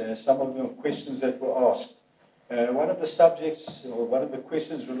things, some of the questions that were asked. One of the subjects, or one of the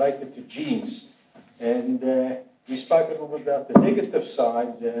questions related to genes. And we spoke a little bit about the negative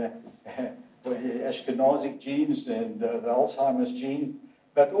side, Ashkenazic genes and the Alzheimer's gene.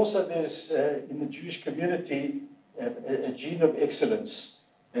 But also there's, in the Jewish community, a gene of excellence.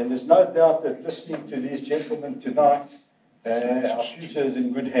 And there's no doubt that listening to these gentlemen tonight, our future is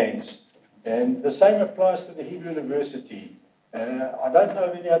in good hands. And the same applies to the Hebrew University. I don't know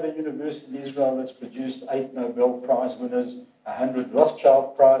of any other university in Israel that's produced 8 Nobel Prize winners, 100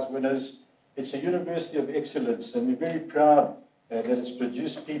 Rothschild Prize winners. It's a university of excellence, and we're very proud that it's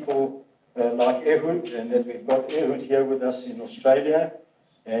produced people like Ehud, and that we've got Ehud here with us in Australia.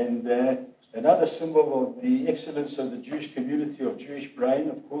 And another symbol of the excellence of the Jewish community, of Jewish brain,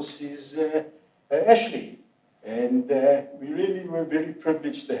 of course, is Ashley. And we really were very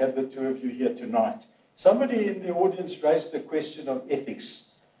privileged to have the two of you here tonight. Somebody in the audience raised the question of ethics.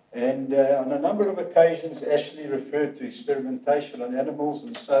 And on a number of occasions, Ashley referred to experimentation on animals,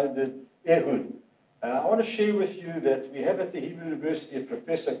 and so did Ehud. I want to share with you that we have at the Hebrew University a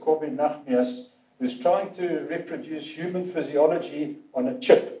Professor Kobe Nachmias, who's trying to reproduce human physiology on a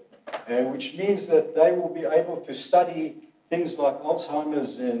chip, which means that they will be able to study things like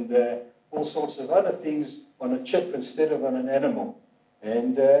Alzheimer's and all sorts of other things on a chip instead of on an animal.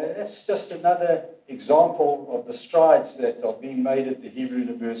 And that's just another example of the strides that are being made at the Hebrew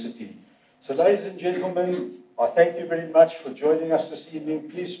University. So ladies and gentlemen, I thank you very much for joining us this evening.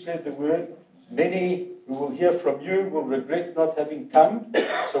 Please spread the word. Many who will hear from you will regret not having come.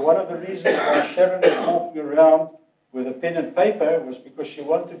 So one of the reasons why Sharon was walking around with a pen and paper was because she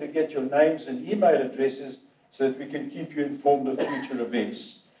wanted to get your names and email addresses so that we can keep you informed of future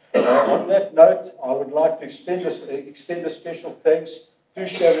events. On that note, I would like to extend a special thanks to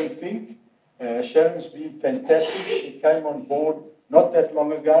Sharon Fink. Sharon's been fantastic. She came on board not that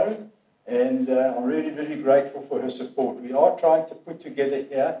long ago, and I'm really, really grateful for her support. We are trying to put together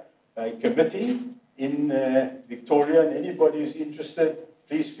here a committee in Victoria, and anybody who's interested,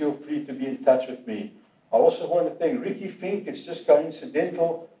 please feel free to be in touch with me. I also want to thank Ricky Fink. It's just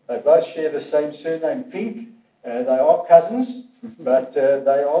coincidental. They both share the same surname, Fink. They are cousins, but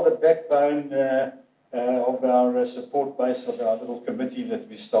they are the backbone of our support base of our little committee that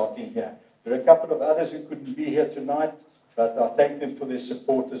we're starting here. There are a couple of others who couldn't be here tonight, but I thank them for their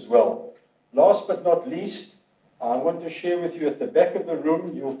support as well. Last but not least, I want to share with you at the back of the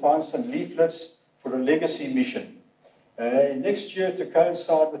room, you'll find some leaflets for a legacy mission. Next year, to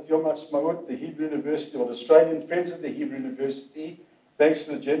coincide with Yom Ha'atzmaut, the Hebrew University, or the Australian Friends of the Hebrew University, thanks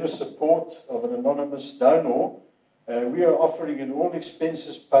to the generous support of an anonymous donor, we are offering an all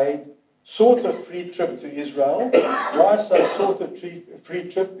expenses paid sort of free trip to Israel. Why say sort of free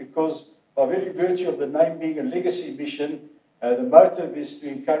trip? Because by very virtue of the name being a legacy mission, the motive is to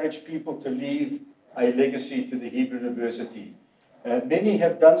encourage people to leave a legacy to the Hebrew University. Many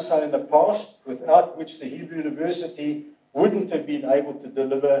have done so in the past, without which the Hebrew University wouldn't have been able to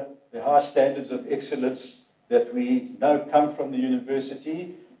deliver the high standards of excellence that we know come from the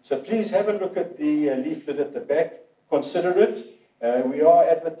university. So please have a look at the leaflet at the back. Consider it. We are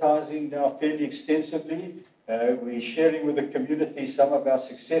advertising now fairly extensively. We're sharing with the community some of our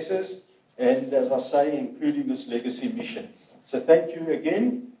successes, and as I say, including this legacy mission. So thank you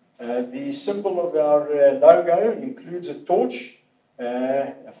again. The symbol of our logo includes a torch,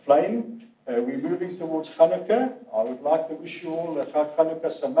 a flame. We're moving towards Hanukkah. I would like to wish you all a Chag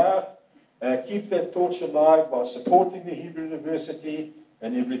Hanukkah Sameach. Keep that torch alive by supporting the Hebrew University,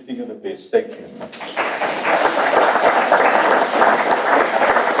 and everything of the best. Thank you.